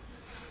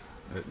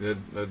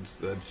 That's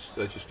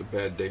just a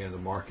bad day in the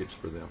markets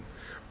for them.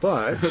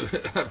 But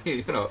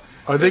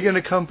are they going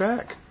to come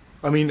back?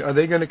 Are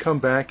they going to come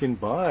back and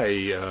buy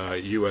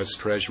U.S.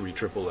 Treasury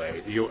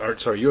AAA?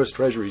 U.S.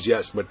 Treasuries,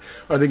 yes, but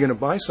are they going to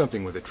buy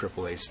something with a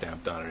AAA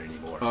stamped on it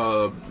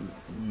anymore?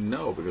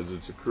 No, because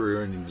it's a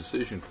career-ending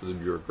decision for the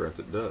bureaucrat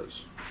that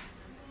does.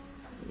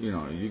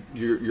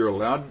 You're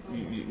allowed.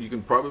 You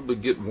can probably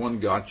get one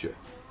gotcha,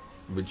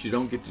 but you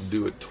don't get to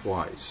do it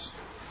twice.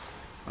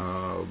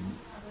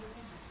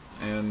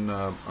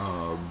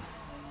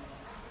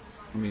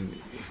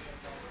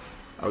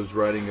 I was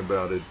writing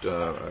about it.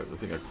 I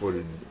think I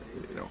quoted,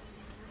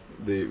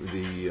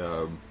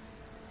 I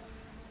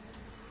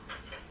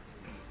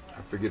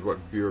forget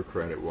what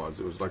bureaucrat it was.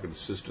 It was like an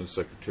assistant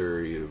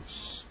secretary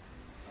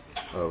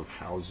of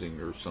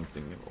housing or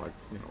something,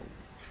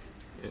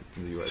 in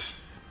the U.S.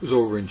 It was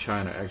over in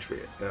China, actually,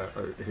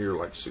 here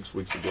like 6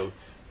 weeks ago,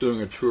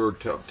 doing a tour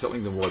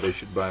telling them why they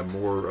should buy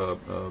more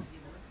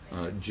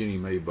Ginnie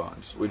Mae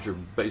bonds, which are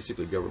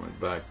basically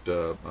government-backed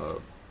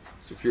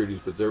securities,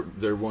 but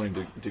they're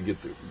wanting to get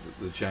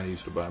the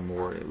Chinese to buy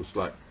more. And it was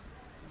like,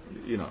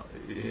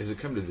 has it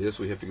come to this?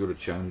 We have to go to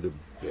China to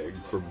beg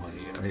for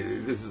money. I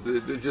mean,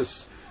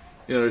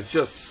 it's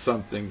just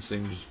something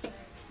seems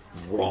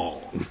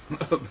wrong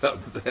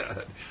about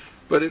that.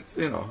 But it's,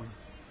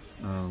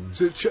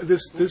 So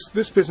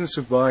this business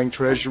of buying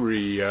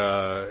Treasury,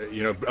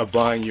 of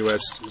buying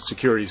U.S.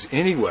 securities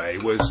anyway,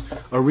 was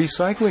a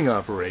recycling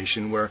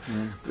operation where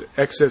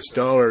excess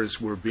dollars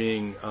were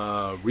being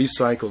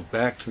recycled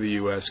back to the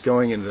U.S.,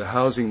 going into the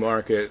housing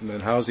market, and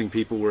then housing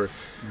people were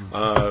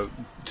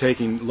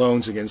taking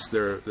loans against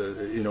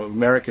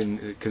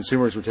American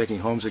consumers were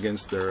taking loans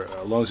against their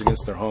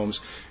homes,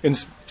 and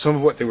some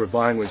of what they were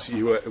buying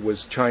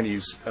was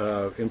Chinese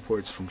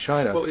imports from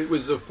China. Well, it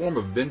was a form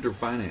of vendor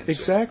financing.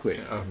 Exactly.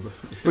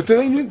 But do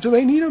they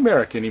need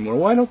America anymore?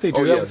 Why don't they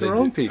do that with their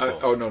own people?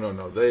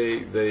 No.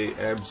 They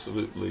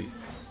absolutely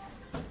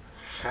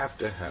have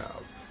to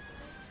have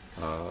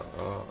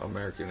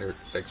American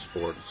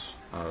exports.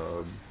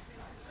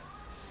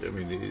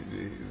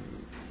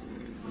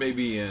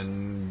 Maybe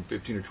in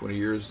 15 or 20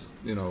 years,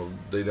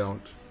 they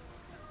don't,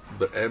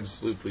 but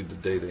absolutely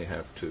today they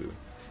have to.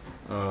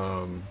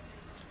 And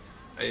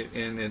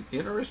an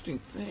interesting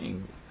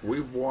thing,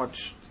 we've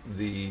watched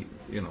the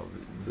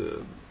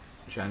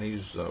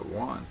Chinese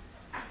yuan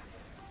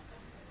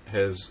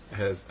has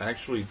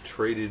actually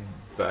traded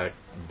back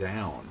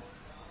down,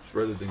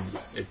 rather than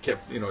it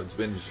kept. It's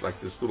been just like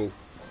this little,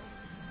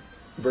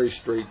 very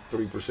straight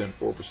 3%,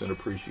 4%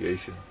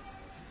 appreciation.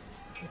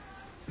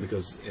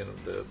 Because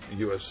the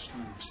U.S.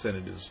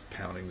 Senate is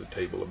pounding the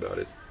table about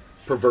it,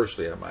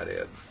 perversely, I might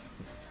add.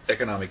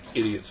 Economic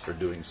idiots for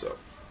doing so.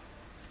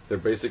 They're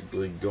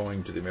basically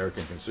going to the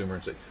American consumer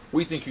and say,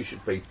 "We think you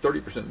should pay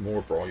 30%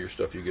 more for all your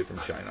stuff you get from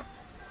China."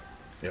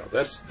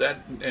 That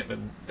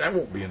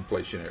won't be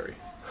inflationary,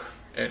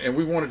 and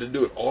we wanted to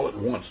do it all at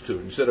once too,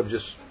 instead of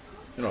just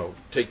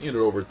taking it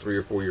over 3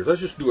 or 4 years.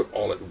 Let's just do it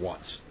all at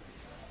once.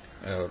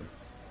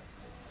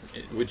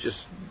 Which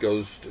just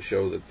goes to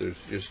show that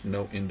there's just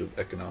no end of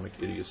economic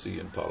idiocy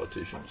in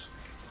politicians.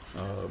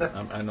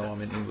 I know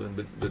I'm in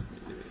England, but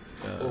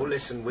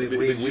listen,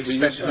 we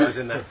specialise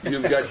in that.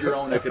 You've got your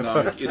own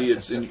economic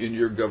idiots in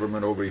your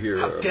government over here.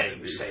 How dare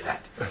you say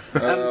that?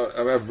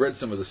 I've read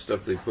some of the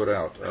stuff they put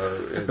out.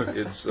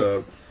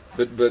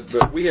 But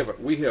we have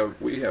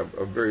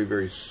a very,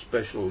 very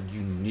special,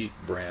 unique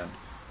brand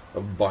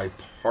of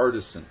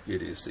bipartisan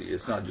idiocy.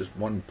 It's not just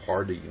one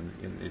party,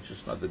 and it's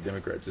just not the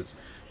Democrats.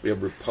 We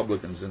have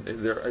Republicans, and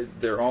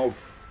they're all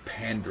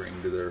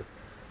pandering to their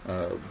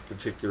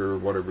particular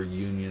whatever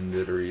union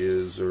that there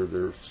is,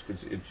 or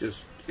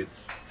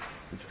it's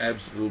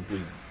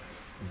absolutely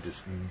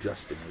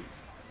disgustingly.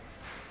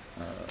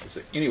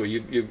 So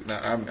anyway,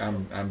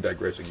 I'm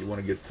digressing. You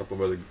want to get a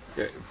couple of other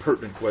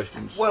pertinent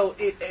questions? Well,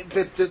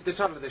 the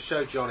title of the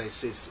show, John,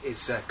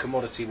 is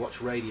Commodity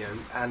Watch Radio,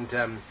 and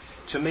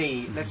to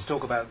me, let's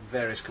talk about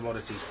various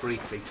commodities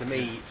briefly. To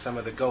me, some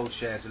of the gold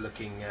shares are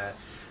looking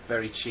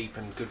very cheap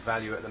and good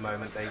value at the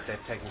moment.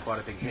 They've taken quite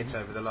a big hit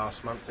over the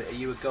last month. Are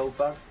you a gold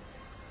bug?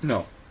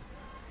 No.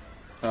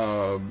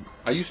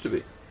 I used to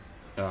be.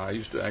 I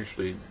used to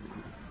actually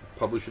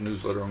publish a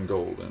newsletter on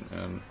gold,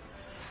 and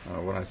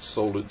when I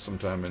sold it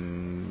sometime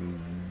in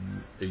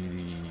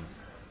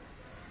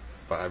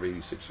 85,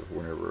 86, or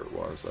whenever it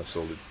was, I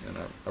sold it, and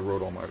I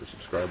wrote all my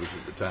subscribers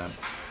at the time,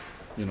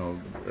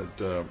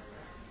 that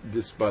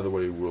this, by the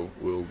way,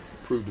 will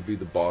prove to be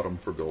the bottom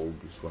for gold,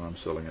 is what I'm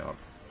selling out.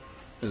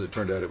 As it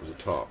turned out, it was a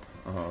top.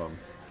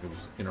 It was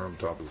interim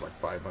top. It was like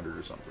 500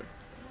 or something.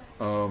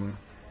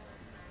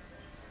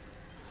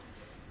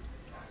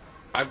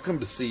 I've come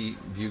to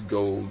view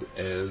gold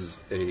as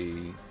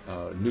a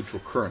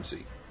neutral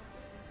currency.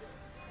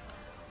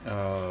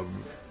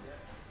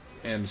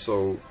 And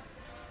so,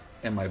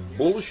 am I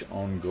bullish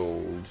on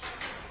gold?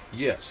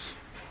 Yes.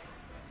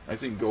 I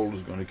think gold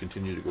is going to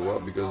continue to go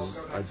up because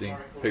I think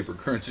paper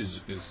currencies,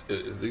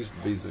 at least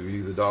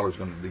vis-a-vis the dollar, is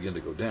going to begin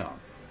to go down.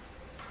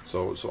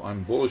 So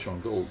I'm bullish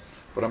on gold,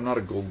 but I'm not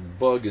a gold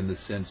bug in the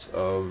sense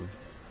of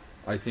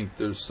I think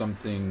there's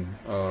something,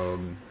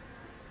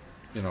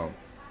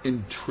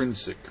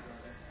 intrinsic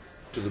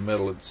to the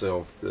metal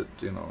itself that,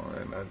 and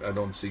I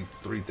don't see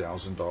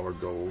 $3,000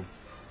 gold.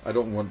 I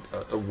don't want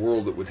a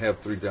world that would have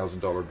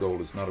 $3,000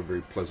 gold. It's not a very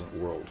pleasant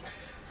world.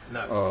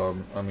 No.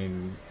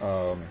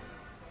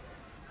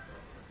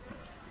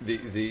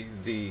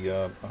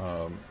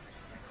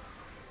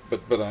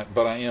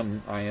 But I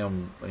am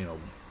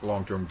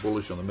long-term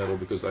bullish on the metal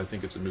because I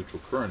think it's a neutral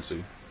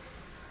currency.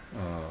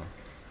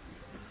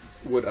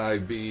 Would I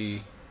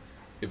be,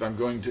 if I'm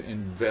going to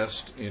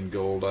invest in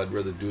gold, I'd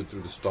rather do it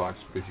through the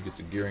stocks because you get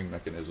the gearing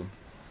mechanism.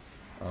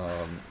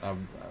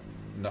 I'm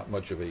not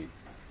much of a,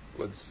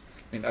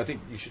 I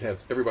think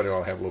everybody ought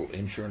to have a little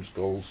insurance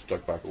gold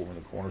stuck back over in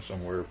the corner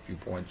somewhere, a few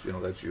points,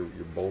 that's your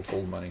bolt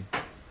hold money.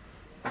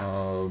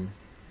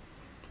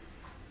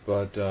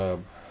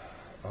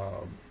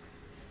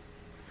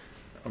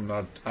 I'm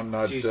not.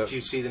 Do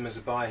you see them as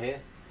a buy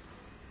here?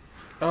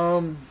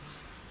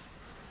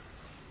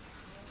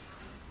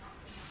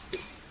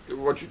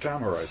 What's your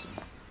time horizon?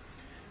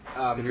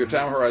 If your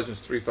time horizon is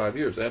 3-5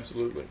 years,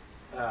 absolutely.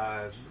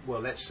 Well,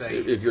 let's say.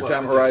 If your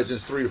time horizon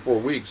is 3 to 4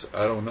 weeks,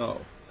 I don't know.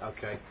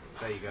 Okay,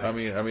 there you go. I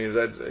mean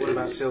that. What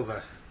about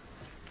silver?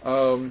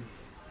 Are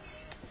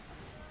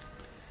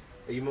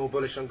you more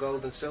bullish on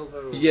gold than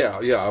silver? Or? Yeah,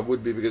 I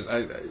would be because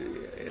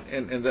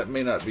and that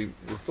may not be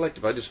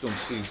reflective. I just don't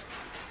see.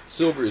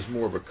 Silver is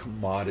more of a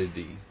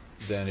commodity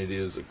than it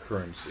is a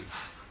currency.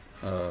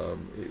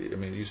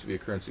 It used to be a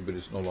currency, but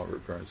it's no longer a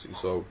currency.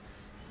 So,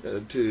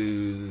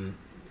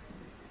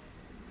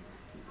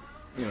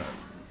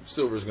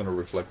 silver is going to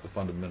reflect the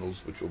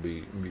fundamentals, which will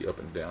be up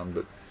and down.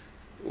 But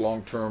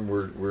long term,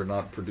 we're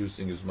not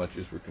producing as much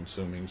as we're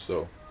consuming.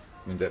 So,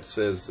 that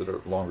says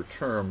that longer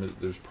term,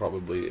 there's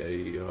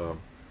probably a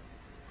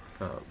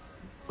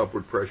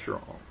upward pressure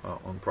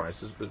on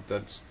prices. But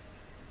that's,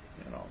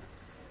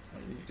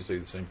 you can say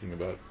the same thing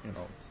about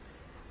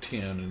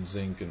tin and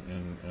zinc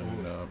and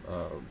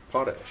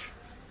potash.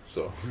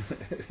 So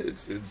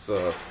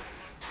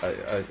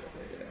I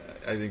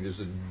think there's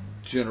a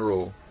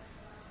general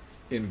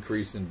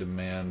increase in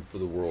demand for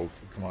the world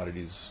for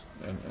commodities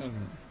and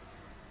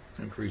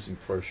increasing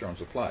pressure on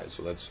supply.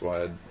 So that's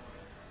why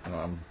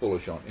I'm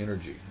bullish on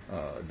energy.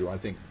 Do I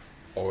think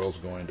oil's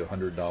going to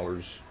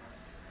 $100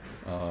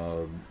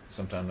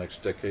 sometime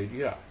next decade?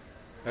 Yeah,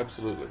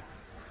 absolutely.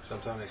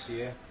 Sometime next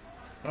year?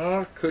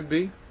 Could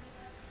be.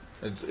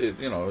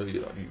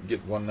 You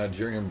get one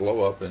Nigerian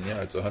blow up, and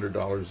it's $100.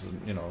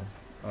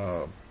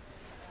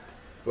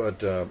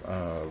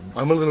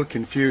 I'm a little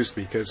confused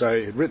because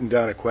I had written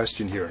down a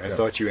question here, and I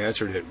thought you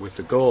answered it with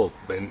the gold.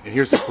 And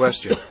here's the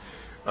question: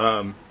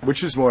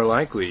 which is more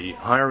likely,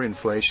 higher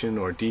inflation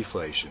or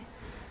deflation?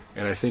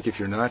 And I think if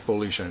you're not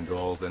bullish on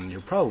gold, then you're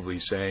probably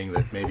saying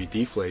that maybe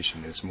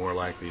deflation is more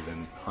likely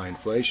than high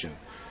inflation.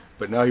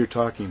 But now you're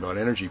talking about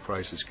energy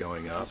prices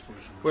going up.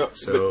 Well,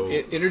 but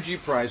energy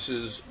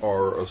prices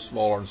are a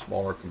smaller and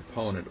smaller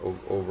component of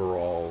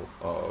overall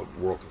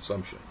world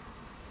consumption.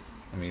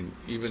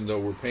 Even though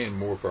we're paying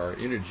more for our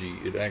energy,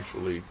 it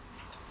actually,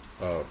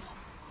 at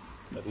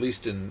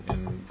least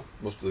in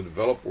most of the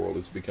developed world,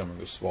 it's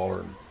becoming a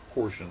smaller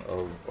portion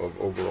of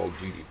overall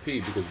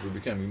GDP because we're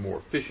becoming more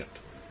efficient.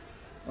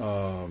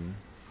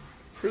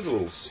 Here's a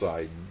little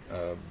side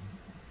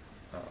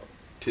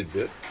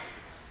tidbit.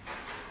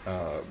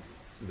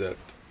 That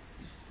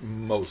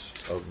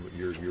most of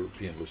your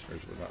European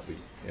listeners would not be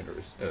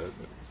interested.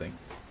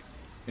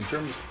 In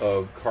terms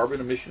of carbon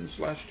emissions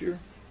last year,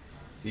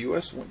 the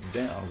U.S. went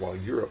down while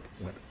Europe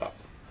went up.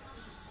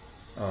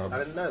 I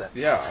didn't know that.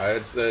 Yeah,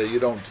 I'd say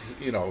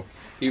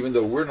even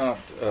though we're not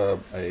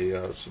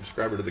a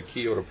subscriber to the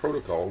Kyoto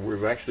Protocol,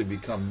 we've actually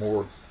become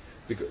more,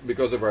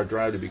 because of our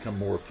drive to become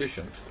more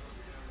efficient,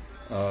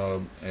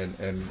 and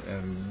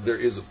there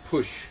is a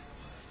push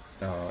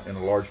in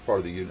a large part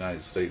of the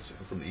United States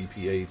from the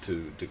EPA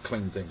to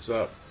clean things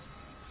up.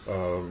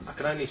 I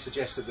can only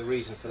suggest that the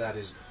reason for that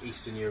is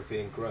Eastern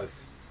European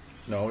growth.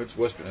 No, it's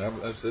Western.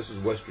 This is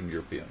Western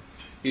European.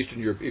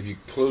 Eastern Europe. If you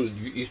close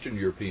Eastern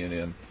European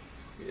in,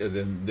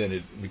 then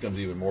it becomes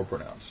even more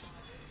pronounced.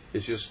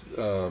 It's just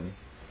now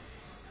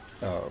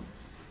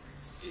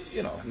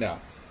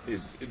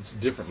it's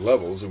different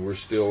levels, and we're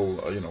still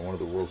one of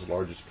the world's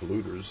largest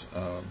polluters.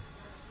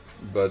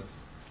 But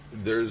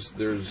there's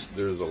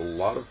a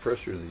lot of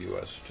pressure in the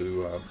U.S.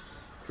 to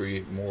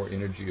create more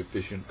energy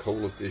efficient,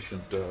 coal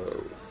efficient,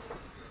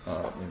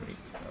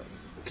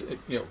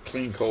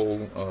 clean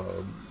coal,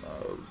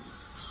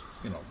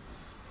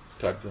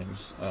 type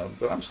things.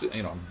 But I'm still,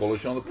 I'm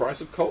bullish on the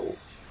price of coal.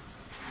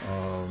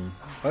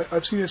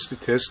 I've seen a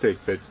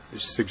statistic that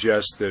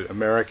suggests that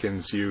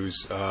Americans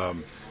use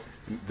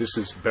this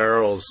is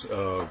barrels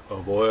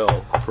of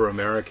oil per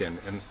American,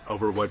 and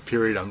over what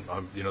period?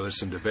 There's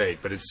some debate,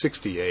 but it's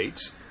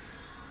 68.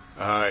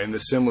 And the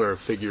similar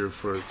figure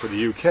for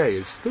the UK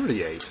is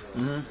 38.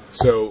 Mm-hmm.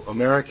 So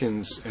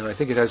Americans, and I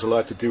think it has a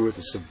lot to do with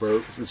the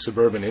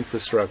suburban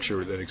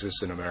infrastructure that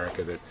exists in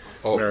America, that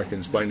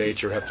Americans by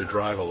nature have to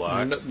drive a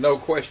lot. No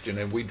question,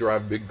 and we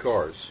drive big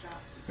cars.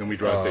 And we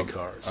drive big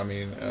cars. I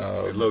mean,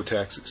 at low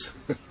taxes.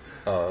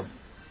 I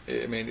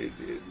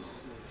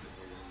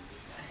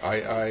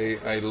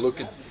look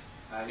at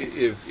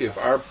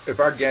if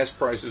our gas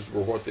prices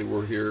were what they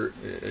were here,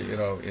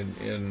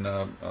 in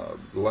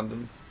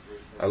London.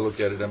 I look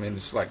at it. I mean,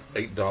 it's like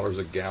 $8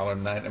 a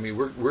gallon. I mean,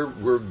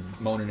 we're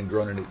moaning and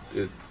groaning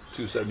at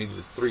 $2.70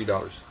 to $3,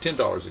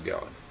 $10 a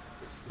gallon.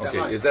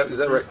 Okay, is that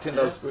right?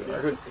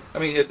 $10. I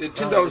mean, at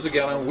 $10 a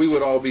gallon, we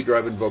would all be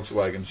driving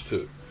Volkswagens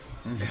too,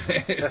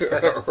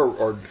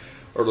 or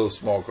those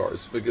small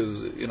cars,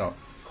 because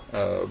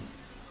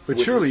But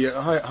surely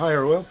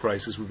higher oil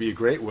prices would be a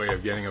great way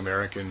of getting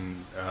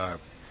American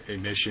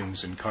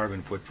emissions and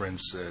carbon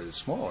footprints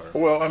smaller.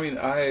 Well, I mean,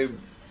 I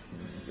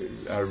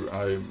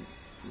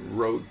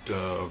wrote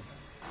a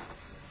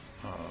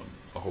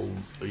whole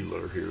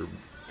letter here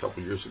a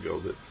couple of years ago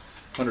that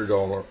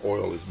 $100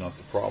 oil is not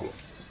the problem;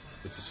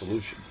 it's a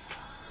solution.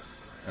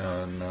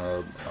 And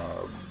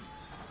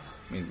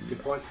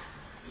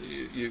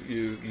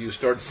you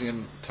start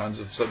seeing tons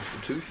of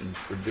substitutions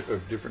for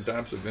different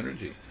types of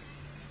energy.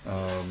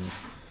 Of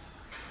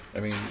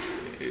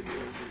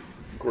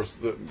course,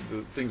 the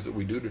things that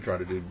we do to try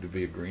to do to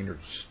be green are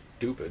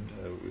stupid.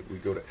 We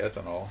go to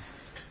ethanol.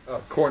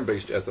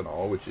 Corn-based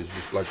ethanol, which is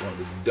just like one of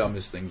the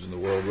dumbest things in the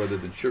world, rather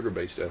than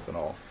sugar-based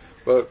ethanol.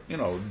 But,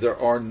 there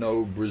are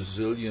no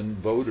Brazilian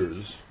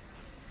voters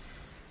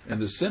in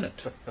the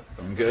Senate.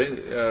 Okay?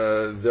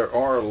 There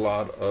are a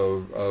lot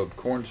of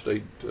corn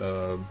state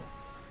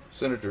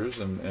senators,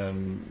 and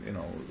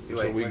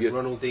so we when get...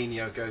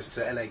 Ronaldinho goes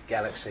to LA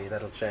Galaxy,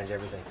 that'll change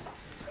everything.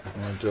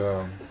 And,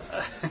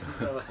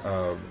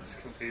 It's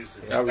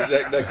confusing.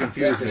 that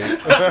confused me.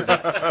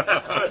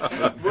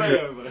 Way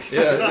over.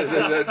 Yeah,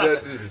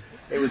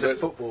 It was a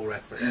football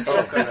reference,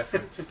 soccer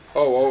reference.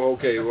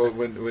 Okay. Well,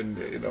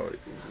 when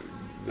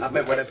I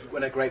meant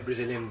when a great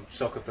Brazilian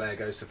soccer player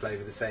goes to play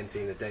for the same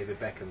team that David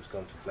Beckham's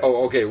gone to play.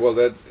 Oh, okay. Well,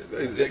 that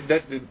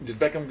did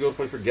Beckham go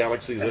play for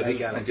Galaxy? LA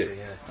Galaxy, okay.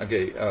 Yeah.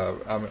 Okay.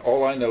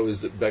 All I know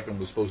is that Beckham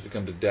was supposed to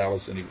come to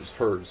Dallas and he was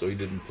hurt, so he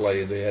didn't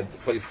play. And they had the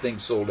place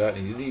things sold out,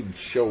 and he didn't even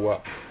show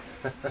up.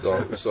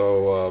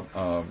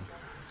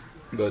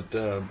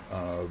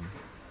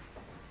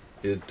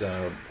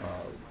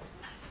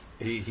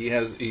 He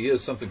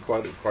has something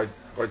quite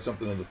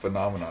something of the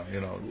phenomenon.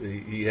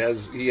 He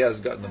has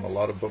gotten them a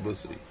lot of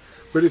publicity.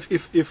 But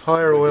if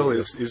higher oil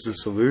is the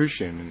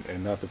solution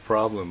and not the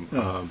problem,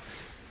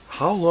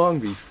 how long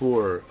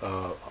before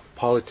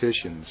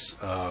politicians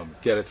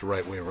get it the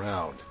right way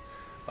around?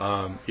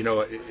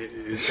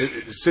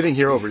 Sitting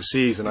here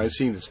overseas, and I've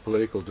seen this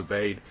political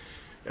debate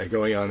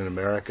going on in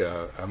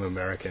America. I'm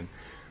American.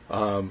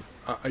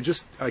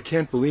 I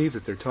can't believe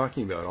that they're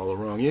talking about all the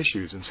wrong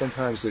issues, and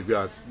sometimes they've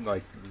got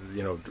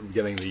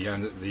getting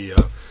the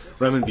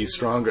renminbi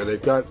stronger.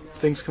 They've got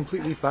things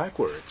completely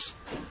backwards.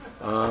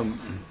 One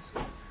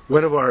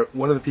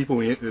of the people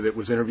that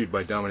was interviewed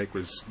by Dominic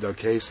was Doug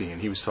Casey,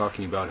 and he was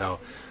talking about how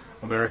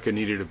America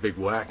needed a big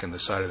whack on the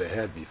side of the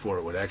head before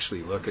it would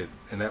actually look at,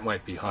 and that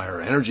might be higher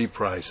energy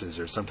prices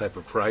or some type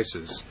of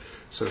prices,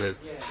 so that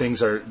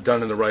things are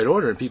done in the right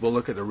order and people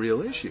look at the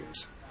real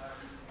issues.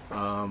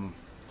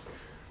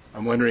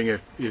 I'm wondering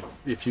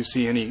if you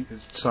see any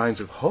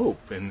signs of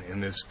hope in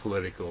this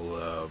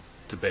political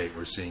debate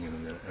we're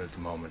seeing at the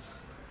moment.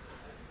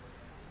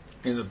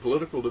 In the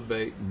political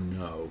debate,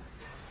 no.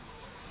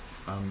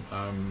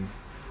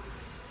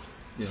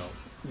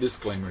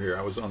 disclaimer here.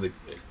 I was on the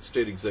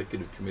state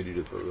executive committee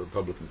for the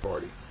Republican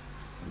Party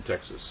in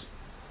Texas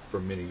for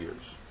many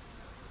years.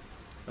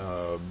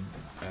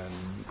 And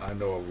I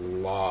know a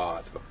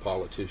lot of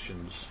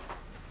politicians,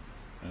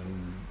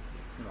 and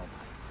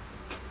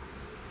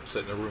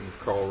sat in a room with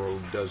Karl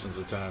Rove dozens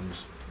of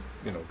times,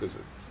 because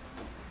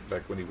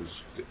back when he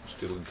was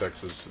still in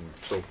Texas and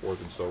so forth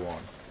and so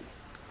on.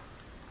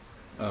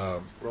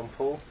 Ron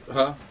Paul?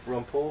 Huh?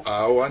 Ron Paul?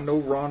 Oh, I know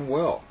Ron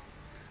well.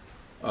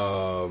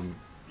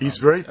 He's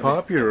very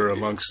popular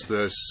amongst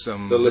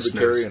some the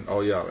listeners. libertarian.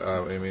 Oh yeah,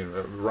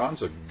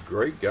 Ron's a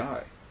great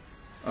guy.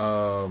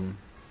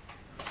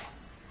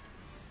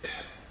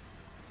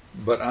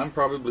 But I'm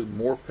probably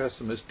more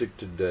pessimistic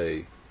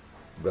today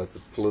about the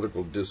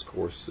political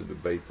discourse and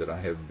debate that I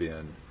have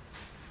been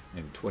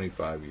in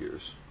 25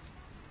 years.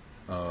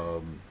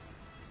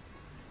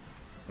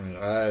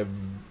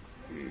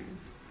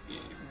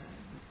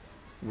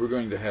 We're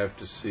going to have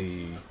to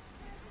see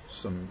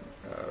some,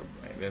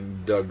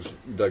 and Doug's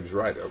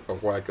right, a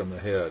whack on the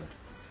head,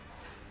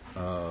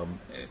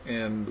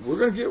 and we're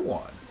going to get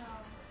one.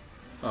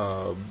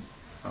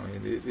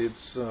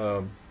 It's.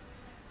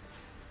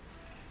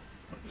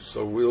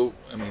 So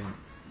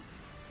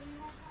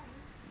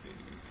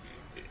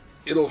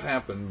it'll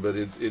happen, but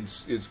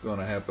it's going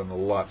to happen a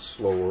lot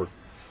slower,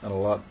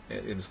 and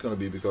it's going to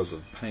be because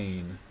of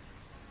pain,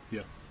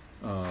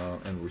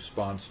 and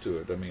response to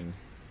it.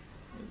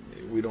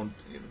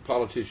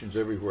 Politicians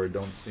everywhere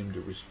don't seem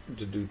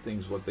to do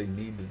things what they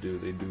need to do.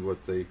 They do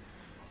what they,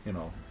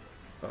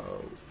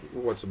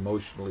 what's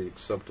emotionally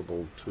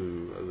acceptable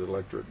to the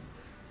electorate,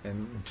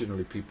 and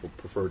generally people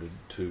prefer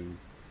to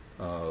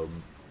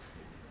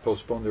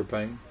postpone their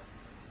pain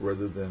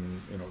rather than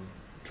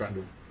trying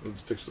to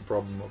let's fix the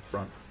problem up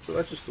front. So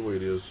that's just the way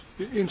it is.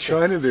 In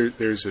China,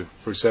 there's a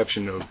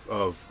perception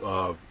of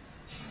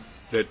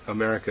that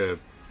America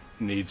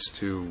needs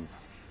to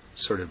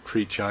sort of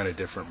treat China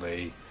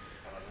differently,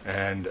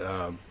 and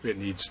it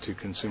needs to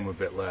consume a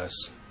bit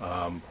less.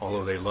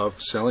 Although they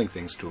love selling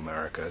things to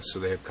America, so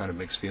they have kind of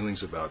mixed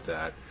feelings about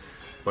that.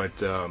 But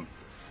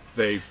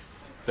they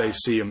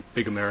see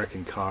big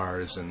American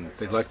cars, and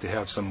they'd like to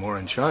have some more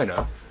in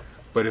China.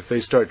 But if they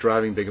start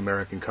driving big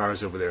American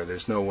cars over there,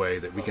 there's no way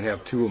that we can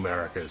have two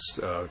Americas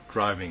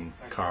driving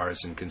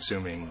cars and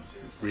consuming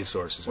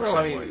resources in some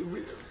way.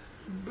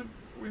 But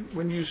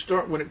when it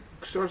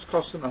starts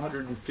costing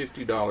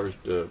 $150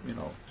 to,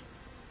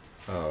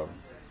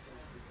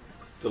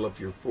 fill up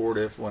your Ford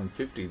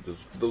F-150,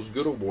 those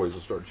good old boys will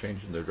start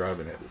changing their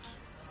driving habits.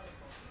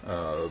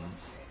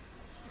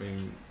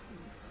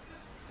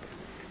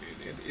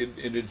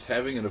 It's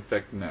having an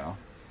effect now,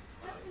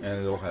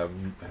 and it'll have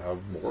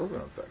more of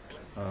an effect.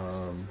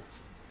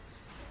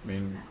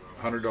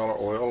 $100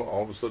 oil,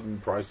 all of a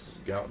sudden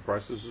gallon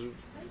prices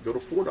go to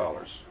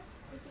 $4.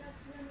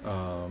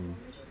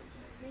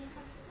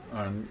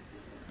 And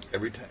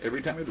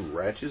every time it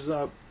ratchets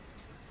up.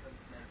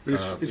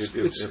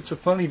 It's a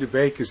funny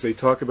debate because they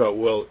talk about,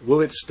 well, will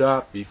it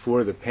stop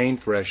before the pain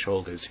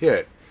threshold is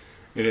hit?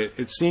 And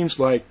it seems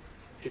like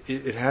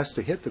it has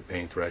to hit the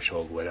pain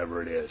threshold,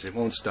 whatever it is. It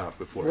won't stop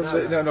before.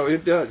 No,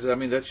 it does.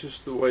 That's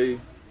just the way.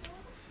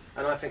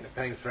 And I think the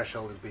pain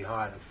threshold would be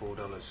higher than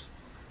 $4.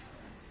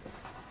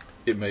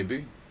 It may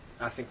be.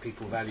 I think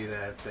people value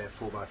their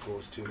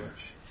 4x4s too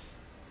much.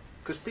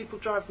 Because people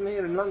drive them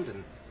here in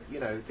London.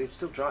 They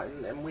still drive,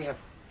 and we have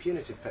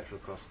punitive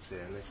petrol costs here,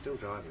 and they're still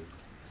driving.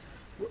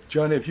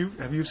 John, have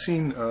you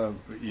seen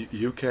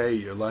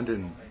UK,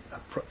 London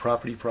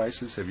property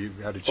prices? Have you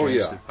had a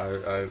chance?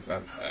 Oh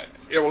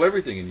yeah, well,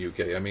 everything in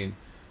UK.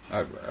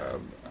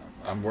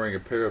 I'm wearing a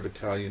pair of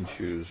Italian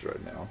shoes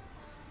right now.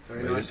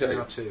 Very nice they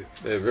are too.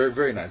 They're very,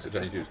 very nice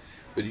Italian shoes.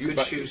 But good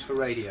shoes for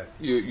radio.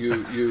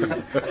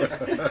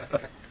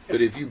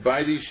 But if you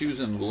buy these shoes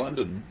in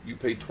London, you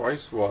pay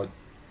twice what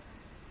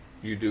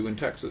you do in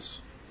Texas.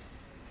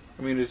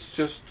 It's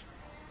just.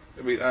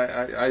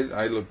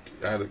 I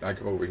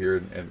come over here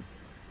and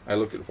I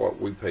look at what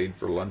we paid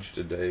for lunch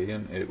today,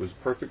 and it was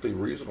perfectly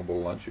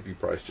reasonable lunch if you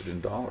priced it in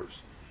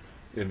dollars.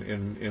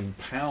 In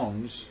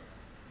pounds,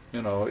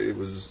 it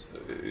was,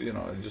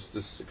 just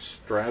this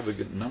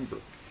extravagant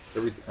number.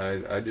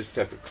 I just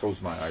have to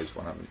close my eyes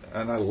when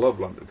and I love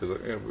London because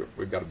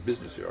we've got a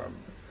business here. I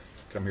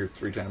come here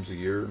 3 times a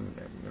year and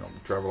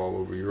travel all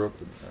over Europe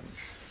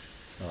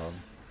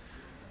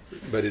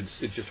but it's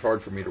just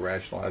hard for me to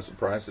rationalize the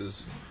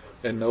prices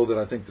and know that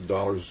I think the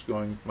dollar's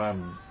going.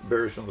 I'm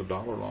bearish on the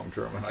dollar long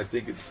term, and I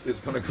think it's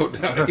going to go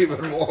down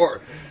even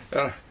more.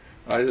 I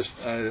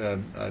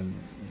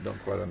don't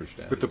quite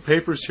understand. But the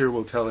papers here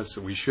will tell us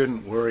that we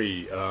shouldn't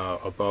worry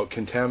about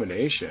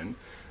contamination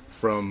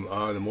from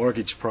the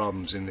mortgage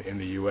problems in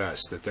the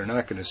U.S. That they're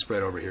not going to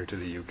spread over here to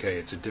the U.K.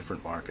 It's a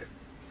different market.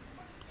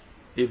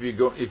 If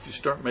you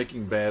start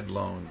making bad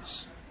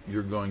loans,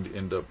 you're going to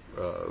end up.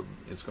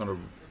 It's going to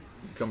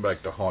come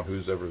back to haunt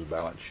whoever's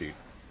balance sheet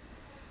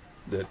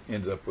that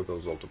ends up with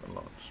those ultimate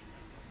loans.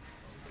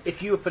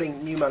 If you were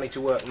putting new money to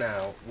work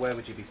now, where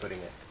would you be putting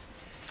it?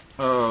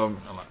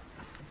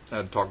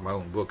 I'd talk my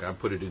own book. I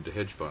put it into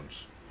hedge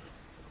funds.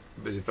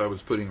 but if I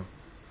was putting,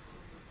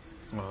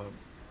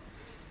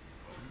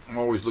 I'm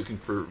always looking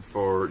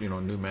for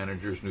new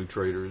managers, new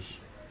traders.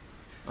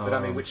 But I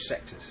mean, which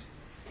sectors?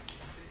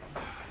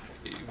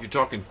 You're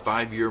talking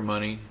 5-year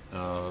money.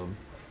 I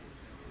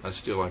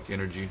still like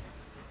energy.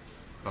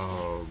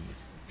 I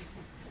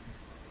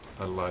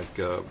like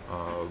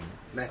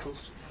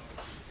Metals?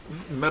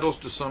 metals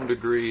to some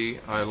degree.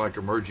 I like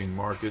emerging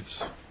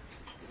markets.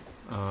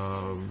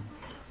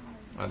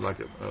 I'd like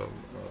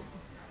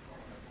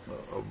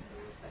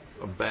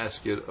a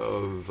basket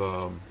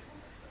of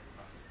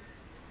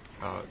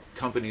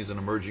companies in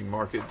emerging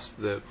markets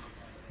that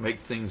make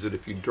things that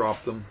if you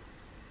drop them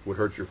would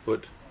hurt your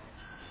foot.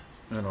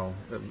 The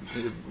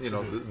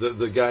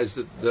guys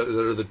that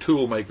are the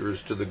tool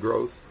makers to the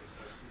growth.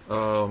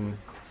 I'm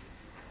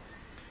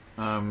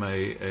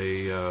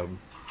a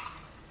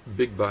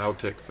big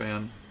biotech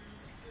fan.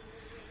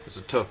 It's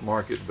a tough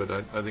market, but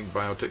I think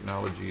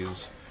biotechnology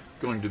is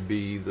going to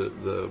be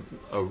the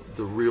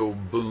real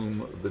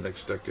boom of the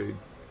next decade.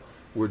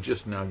 We're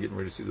just now getting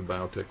ready to see the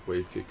biotech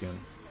wave kick in.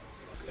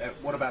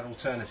 What about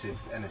alternative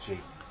energy?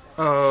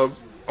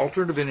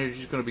 Alternative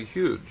energy is going to be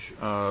huge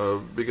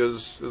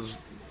because, as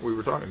we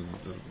were talking,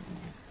 the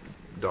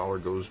dollar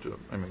goes to,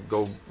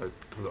 gold,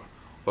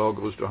 oil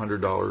goes to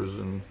 $100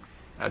 and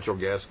natural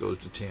gas goes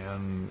to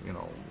 10,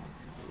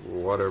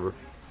 whatever.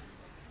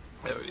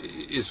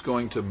 It's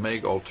going to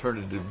make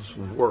alternatives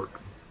work.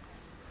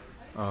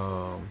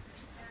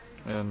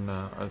 And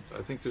I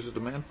think there's a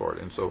demand for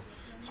it. And so,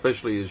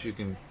 especially as you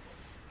can,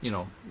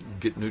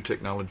 get new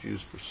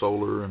technologies for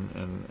solar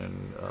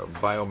and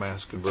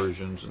biomass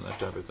conversions and that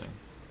type of thing.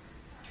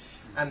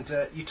 And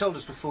you told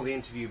us before the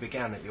interview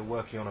began that you're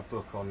working on a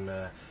book on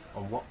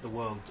what the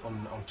world,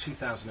 on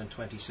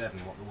 2027,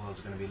 what the world's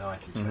going to be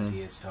like in 20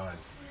 years' time.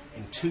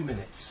 In 2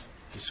 minutes,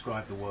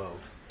 describe the world.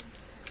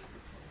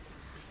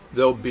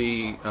 There'll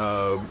be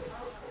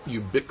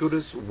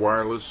ubiquitous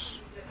wireless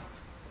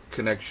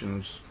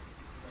connections.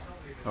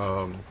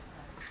 We'll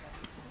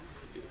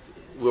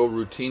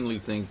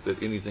routinely think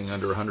that anything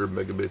under 100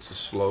 megabits is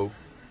slow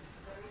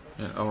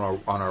on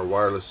our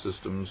wireless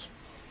systems.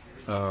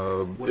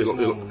 What is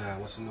normal now?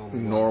 What's the normal?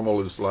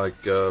 Normal is like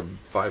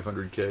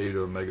 500K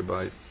to a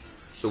megabyte.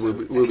 So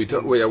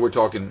we're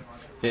talking.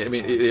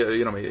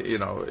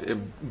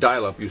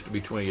 Dial-up used to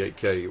be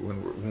 28K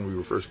when we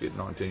were first getting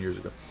on 10 years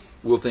ago.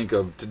 We'll think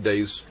of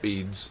today's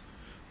speeds,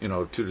 2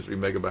 to 3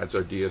 megabytes.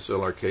 Our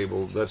DSL, our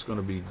cable, that's going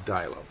to be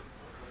dial-up.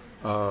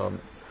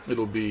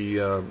 It'll be.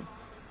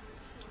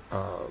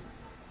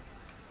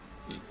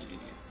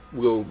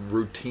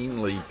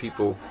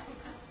 People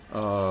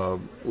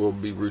will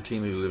be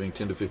routinely living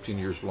 10 to 15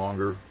 years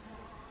longer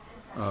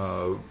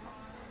than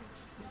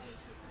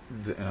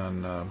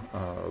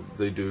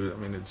they do.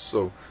 It's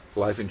so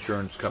life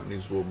insurance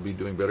companies will be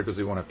doing better because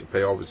they won't have to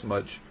pay all as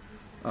much.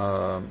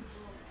 The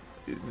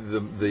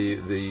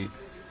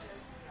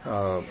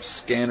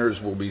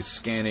scanners will be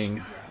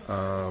scanning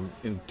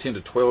in 10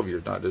 to 12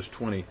 years, not just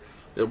 20.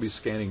 They'll be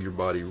scanning your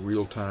body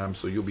real time,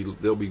 so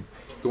they'll be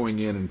going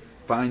in and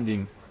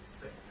finding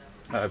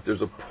if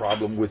there's a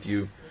problem with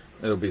you.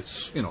 It'll be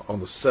on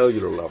the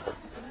cellular level.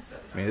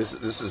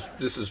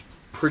 This is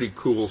pretty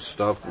cool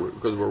stuff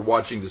because we're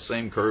watching the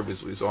same curve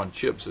as we saw on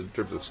chips in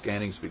terms of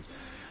scanning speeds.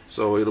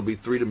 So it'll be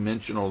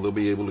 3-dimensional. They'll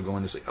be able to go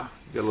in and say, you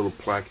got a little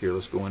plaque here.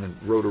 Let's go in and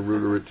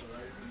roto-rooter it.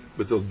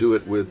 But they'll do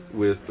it with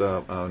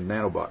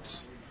nanobots.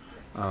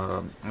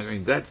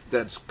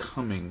 That's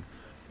coming.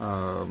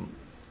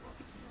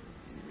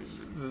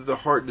 The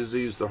heart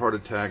disease, the heart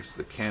attacks,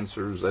 the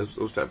cancers,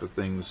 those type of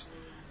things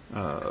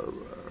are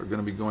going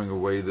to be going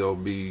away. They'll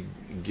be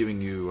giving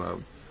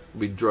you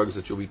drugs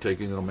that you'll be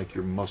taking that'll make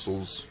your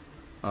muscles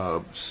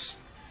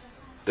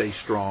stay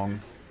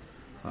strong,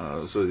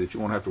 so that you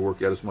won't have to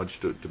work out as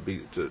much to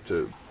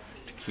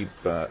keep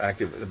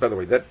active. By the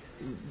way,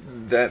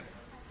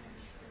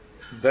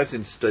 that's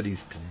in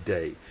studies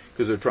today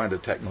because they're trying to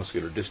attack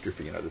muscular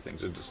dystrophy and other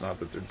things. It's not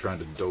that they're trying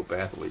to dope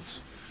athletes.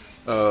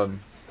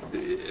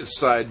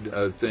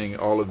 Side thing,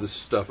 all of this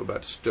stuff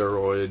about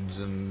steroids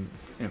and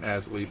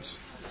athletes,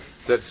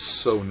 that's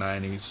so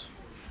 90s.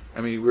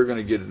 We're going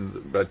to get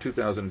by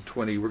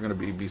 2020, we're going to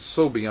be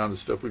so beyond the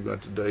stuff we've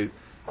got today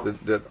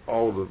that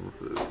all the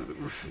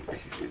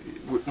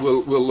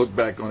we'll look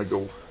back on it and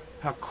go,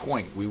 how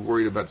quaint. We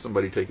worried about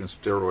somebody taking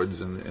steroids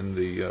in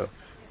the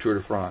Tour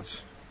de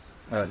France.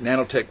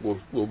 Nanotech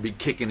will be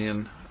kicking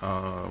in.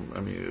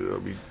 There'll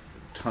be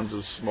tons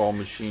of small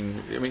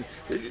machine.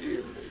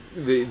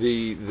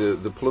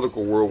 The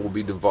political world will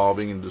be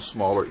devolving into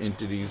smaller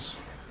entities.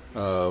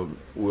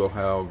 We'll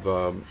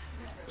have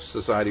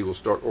society will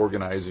start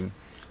organizing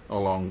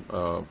along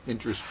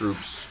interest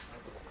groups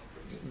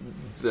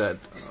that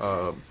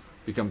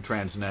become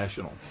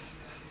transnational.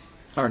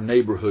 Our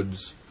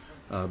neighborhoods,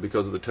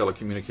 because of the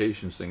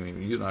telecommunications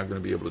thing, you and I are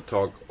going to be able to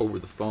talk over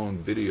the phone,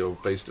 video,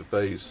 face to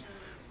face,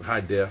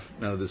 high def,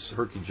 none of this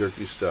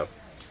herky-jerky stuff.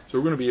 So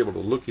we're going to be able to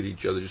look at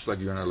each other just like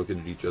you and I are looking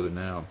at each other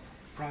now.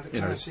 Private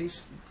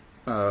currencies?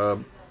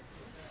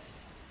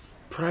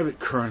 Private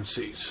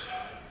currencies.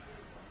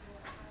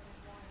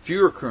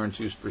 fewer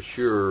currencies for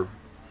sure.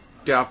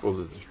 Doubtful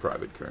that there's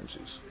private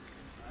currencies,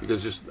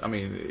 because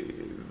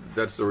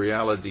that's the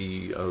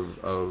reality of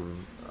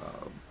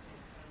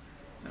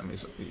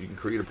you can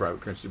create a private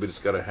currency, but it's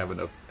got to have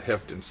enough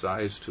heft and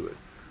size to it.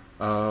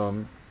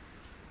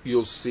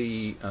 You'll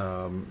see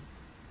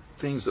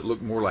things that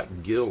look more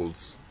like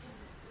guilds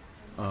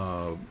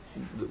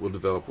that will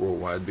develop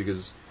worldwide,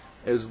 because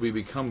as we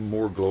become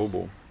more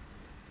global,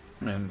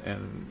 and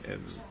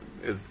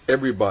as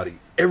everybody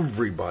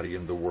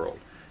in the world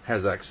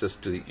has access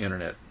to the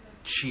internet,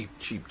 cheap.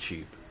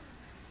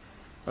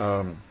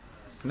 Now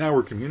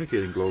we're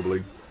communicating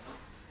globally.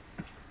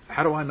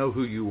 How do I know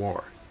who you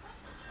are?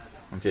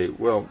 Okay,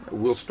 well,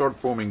 we'll start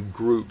forming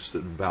groups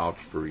that vouch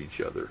for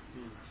each other.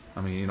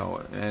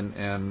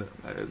 And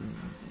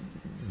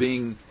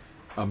being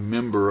a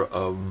member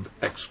of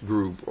X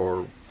group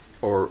or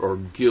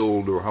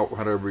guild or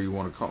however you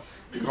want to call it,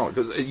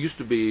 because it used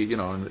to be, in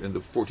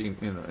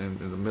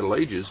the Middle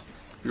Ages,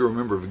 if you were a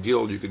member of a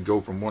guild, you could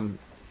go from one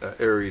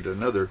area to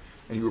another,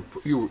 and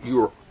you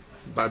were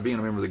by being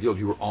a member of the guild,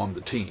 you were on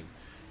the team,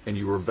 and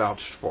you were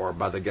vouched for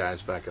by the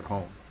guys back at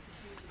home.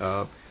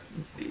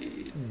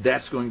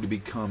 That's going to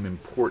become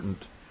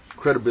important.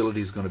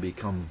 Credibility is going to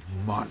become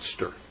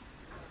monster,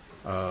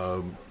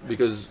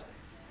 because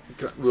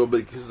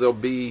there'll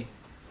be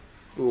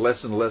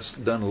less and less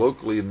done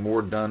locally and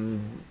more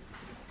done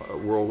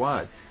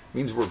worldwide. It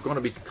means we're going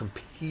to be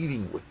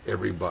competing with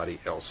everybody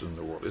else in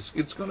the world.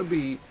 It's going to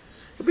be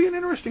an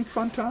interesting,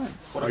 fun time.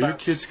 Are your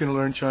kids going to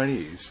learn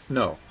Chinese?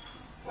 No.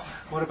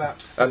 What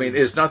about food?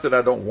 It's not that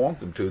I don't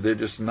want them to. They're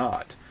just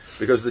not,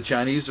 because the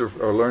Chinese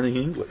are learning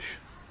English.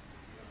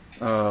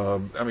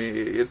 I'm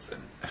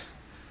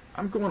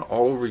going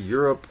all over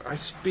Europe. I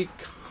speak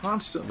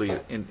constantly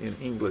in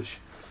English,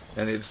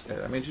 and it's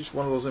just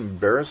one of those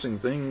embarrassing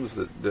things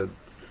that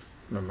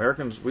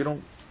Americans, we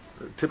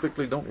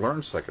typically don't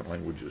learn second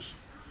languages,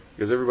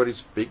 because everybody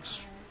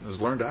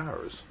has learned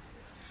ours.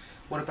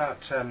 What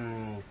about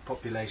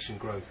population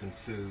growth and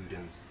food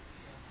and?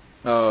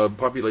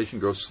 Population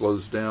growth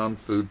slows down.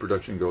 Food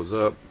production goes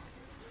up.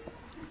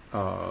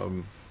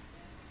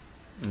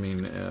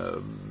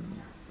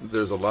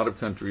 There's a lot of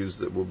countries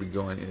that will be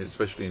going,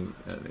 especially in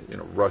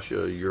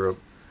Russia, Europe,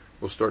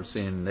 will start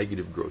seeing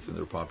negative growth in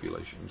their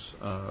populations.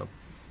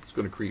 It's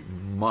going to create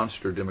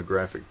monster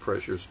demographic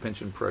pressures,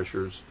 pension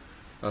pressures.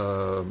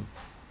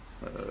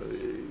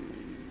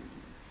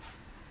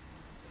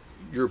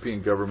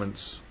 European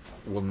governments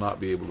will not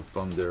be able to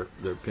fund their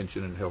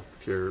pension and health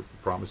care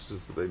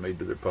promises that they made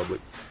to their public.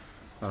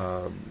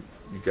 You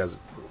guys,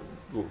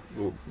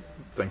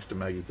 thanks to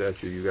Maggie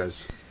Thatcher, you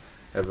guys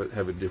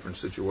have a different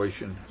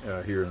situation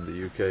here in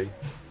the UK.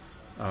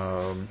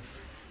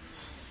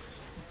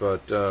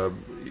 But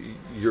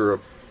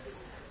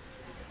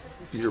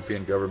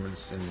European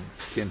governments in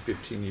 10,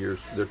 15 years,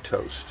 they're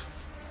toast.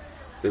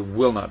 They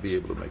will not be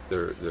able to make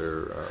their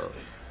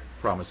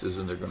promises,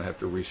 and they're going to have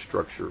to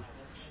restructure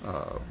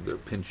their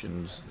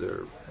pensions,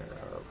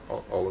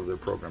 all of their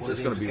programs. What are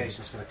the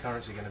implications for the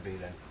currency going to be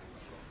then?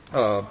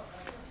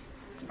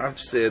 I've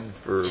said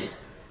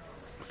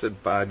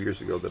 5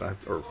 years ago that I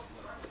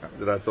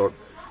thought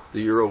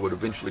the euro would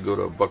eventually go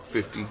to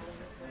 $1.50,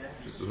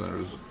 just as it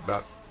was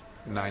about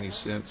 90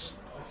 cents,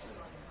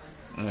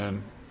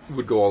 and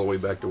would go all the way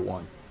back to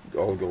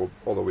go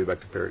all the way back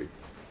to parity.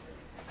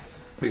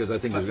 Because I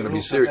think there's going to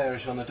be serious.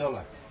 Bearish on the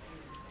dollar.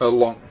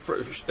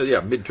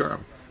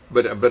 Midterm.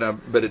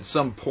 But at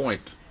some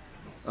point,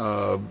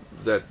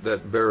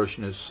 that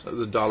bearishness,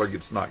 the dollar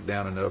gets knocked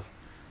down enough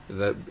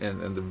that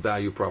and the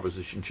value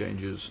proposition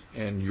changes,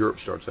 and Europe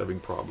starts having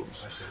problems.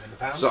 I see. And the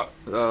pound? So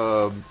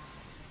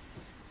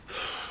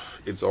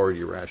it's already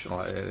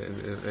irrational.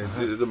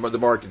 The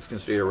markets can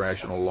stay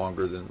irrational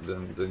longer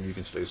than you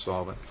can stay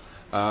solvent.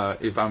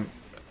 If I'm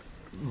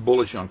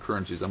bullish on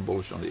currencies, I'm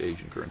bullish on the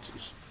Asian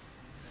currencies.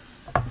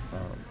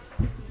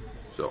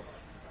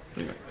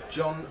 Anyway.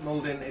 John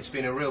Mauldin, it's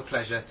been a real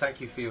pleasure. Thank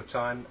you for your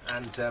time,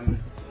 and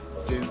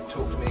do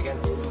talk to me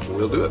again.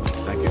 We'll do it.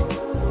 Thank you.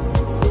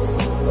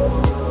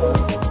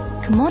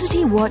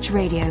 Commodity Watch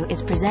Radio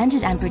is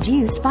presented and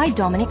produced by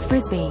Dominic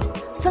Frisby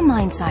for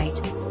Mindsight,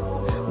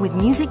 with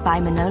music by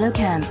Manolo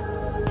Camp.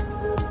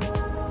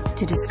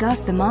 To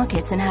discuss the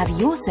markets and have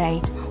your say,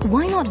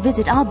 why not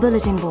visit our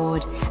bulletin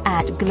board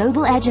at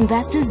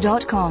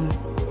globaledgeinvestors.com.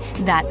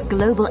 That's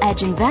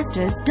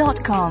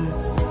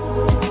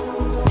globaledgeinvestors.com.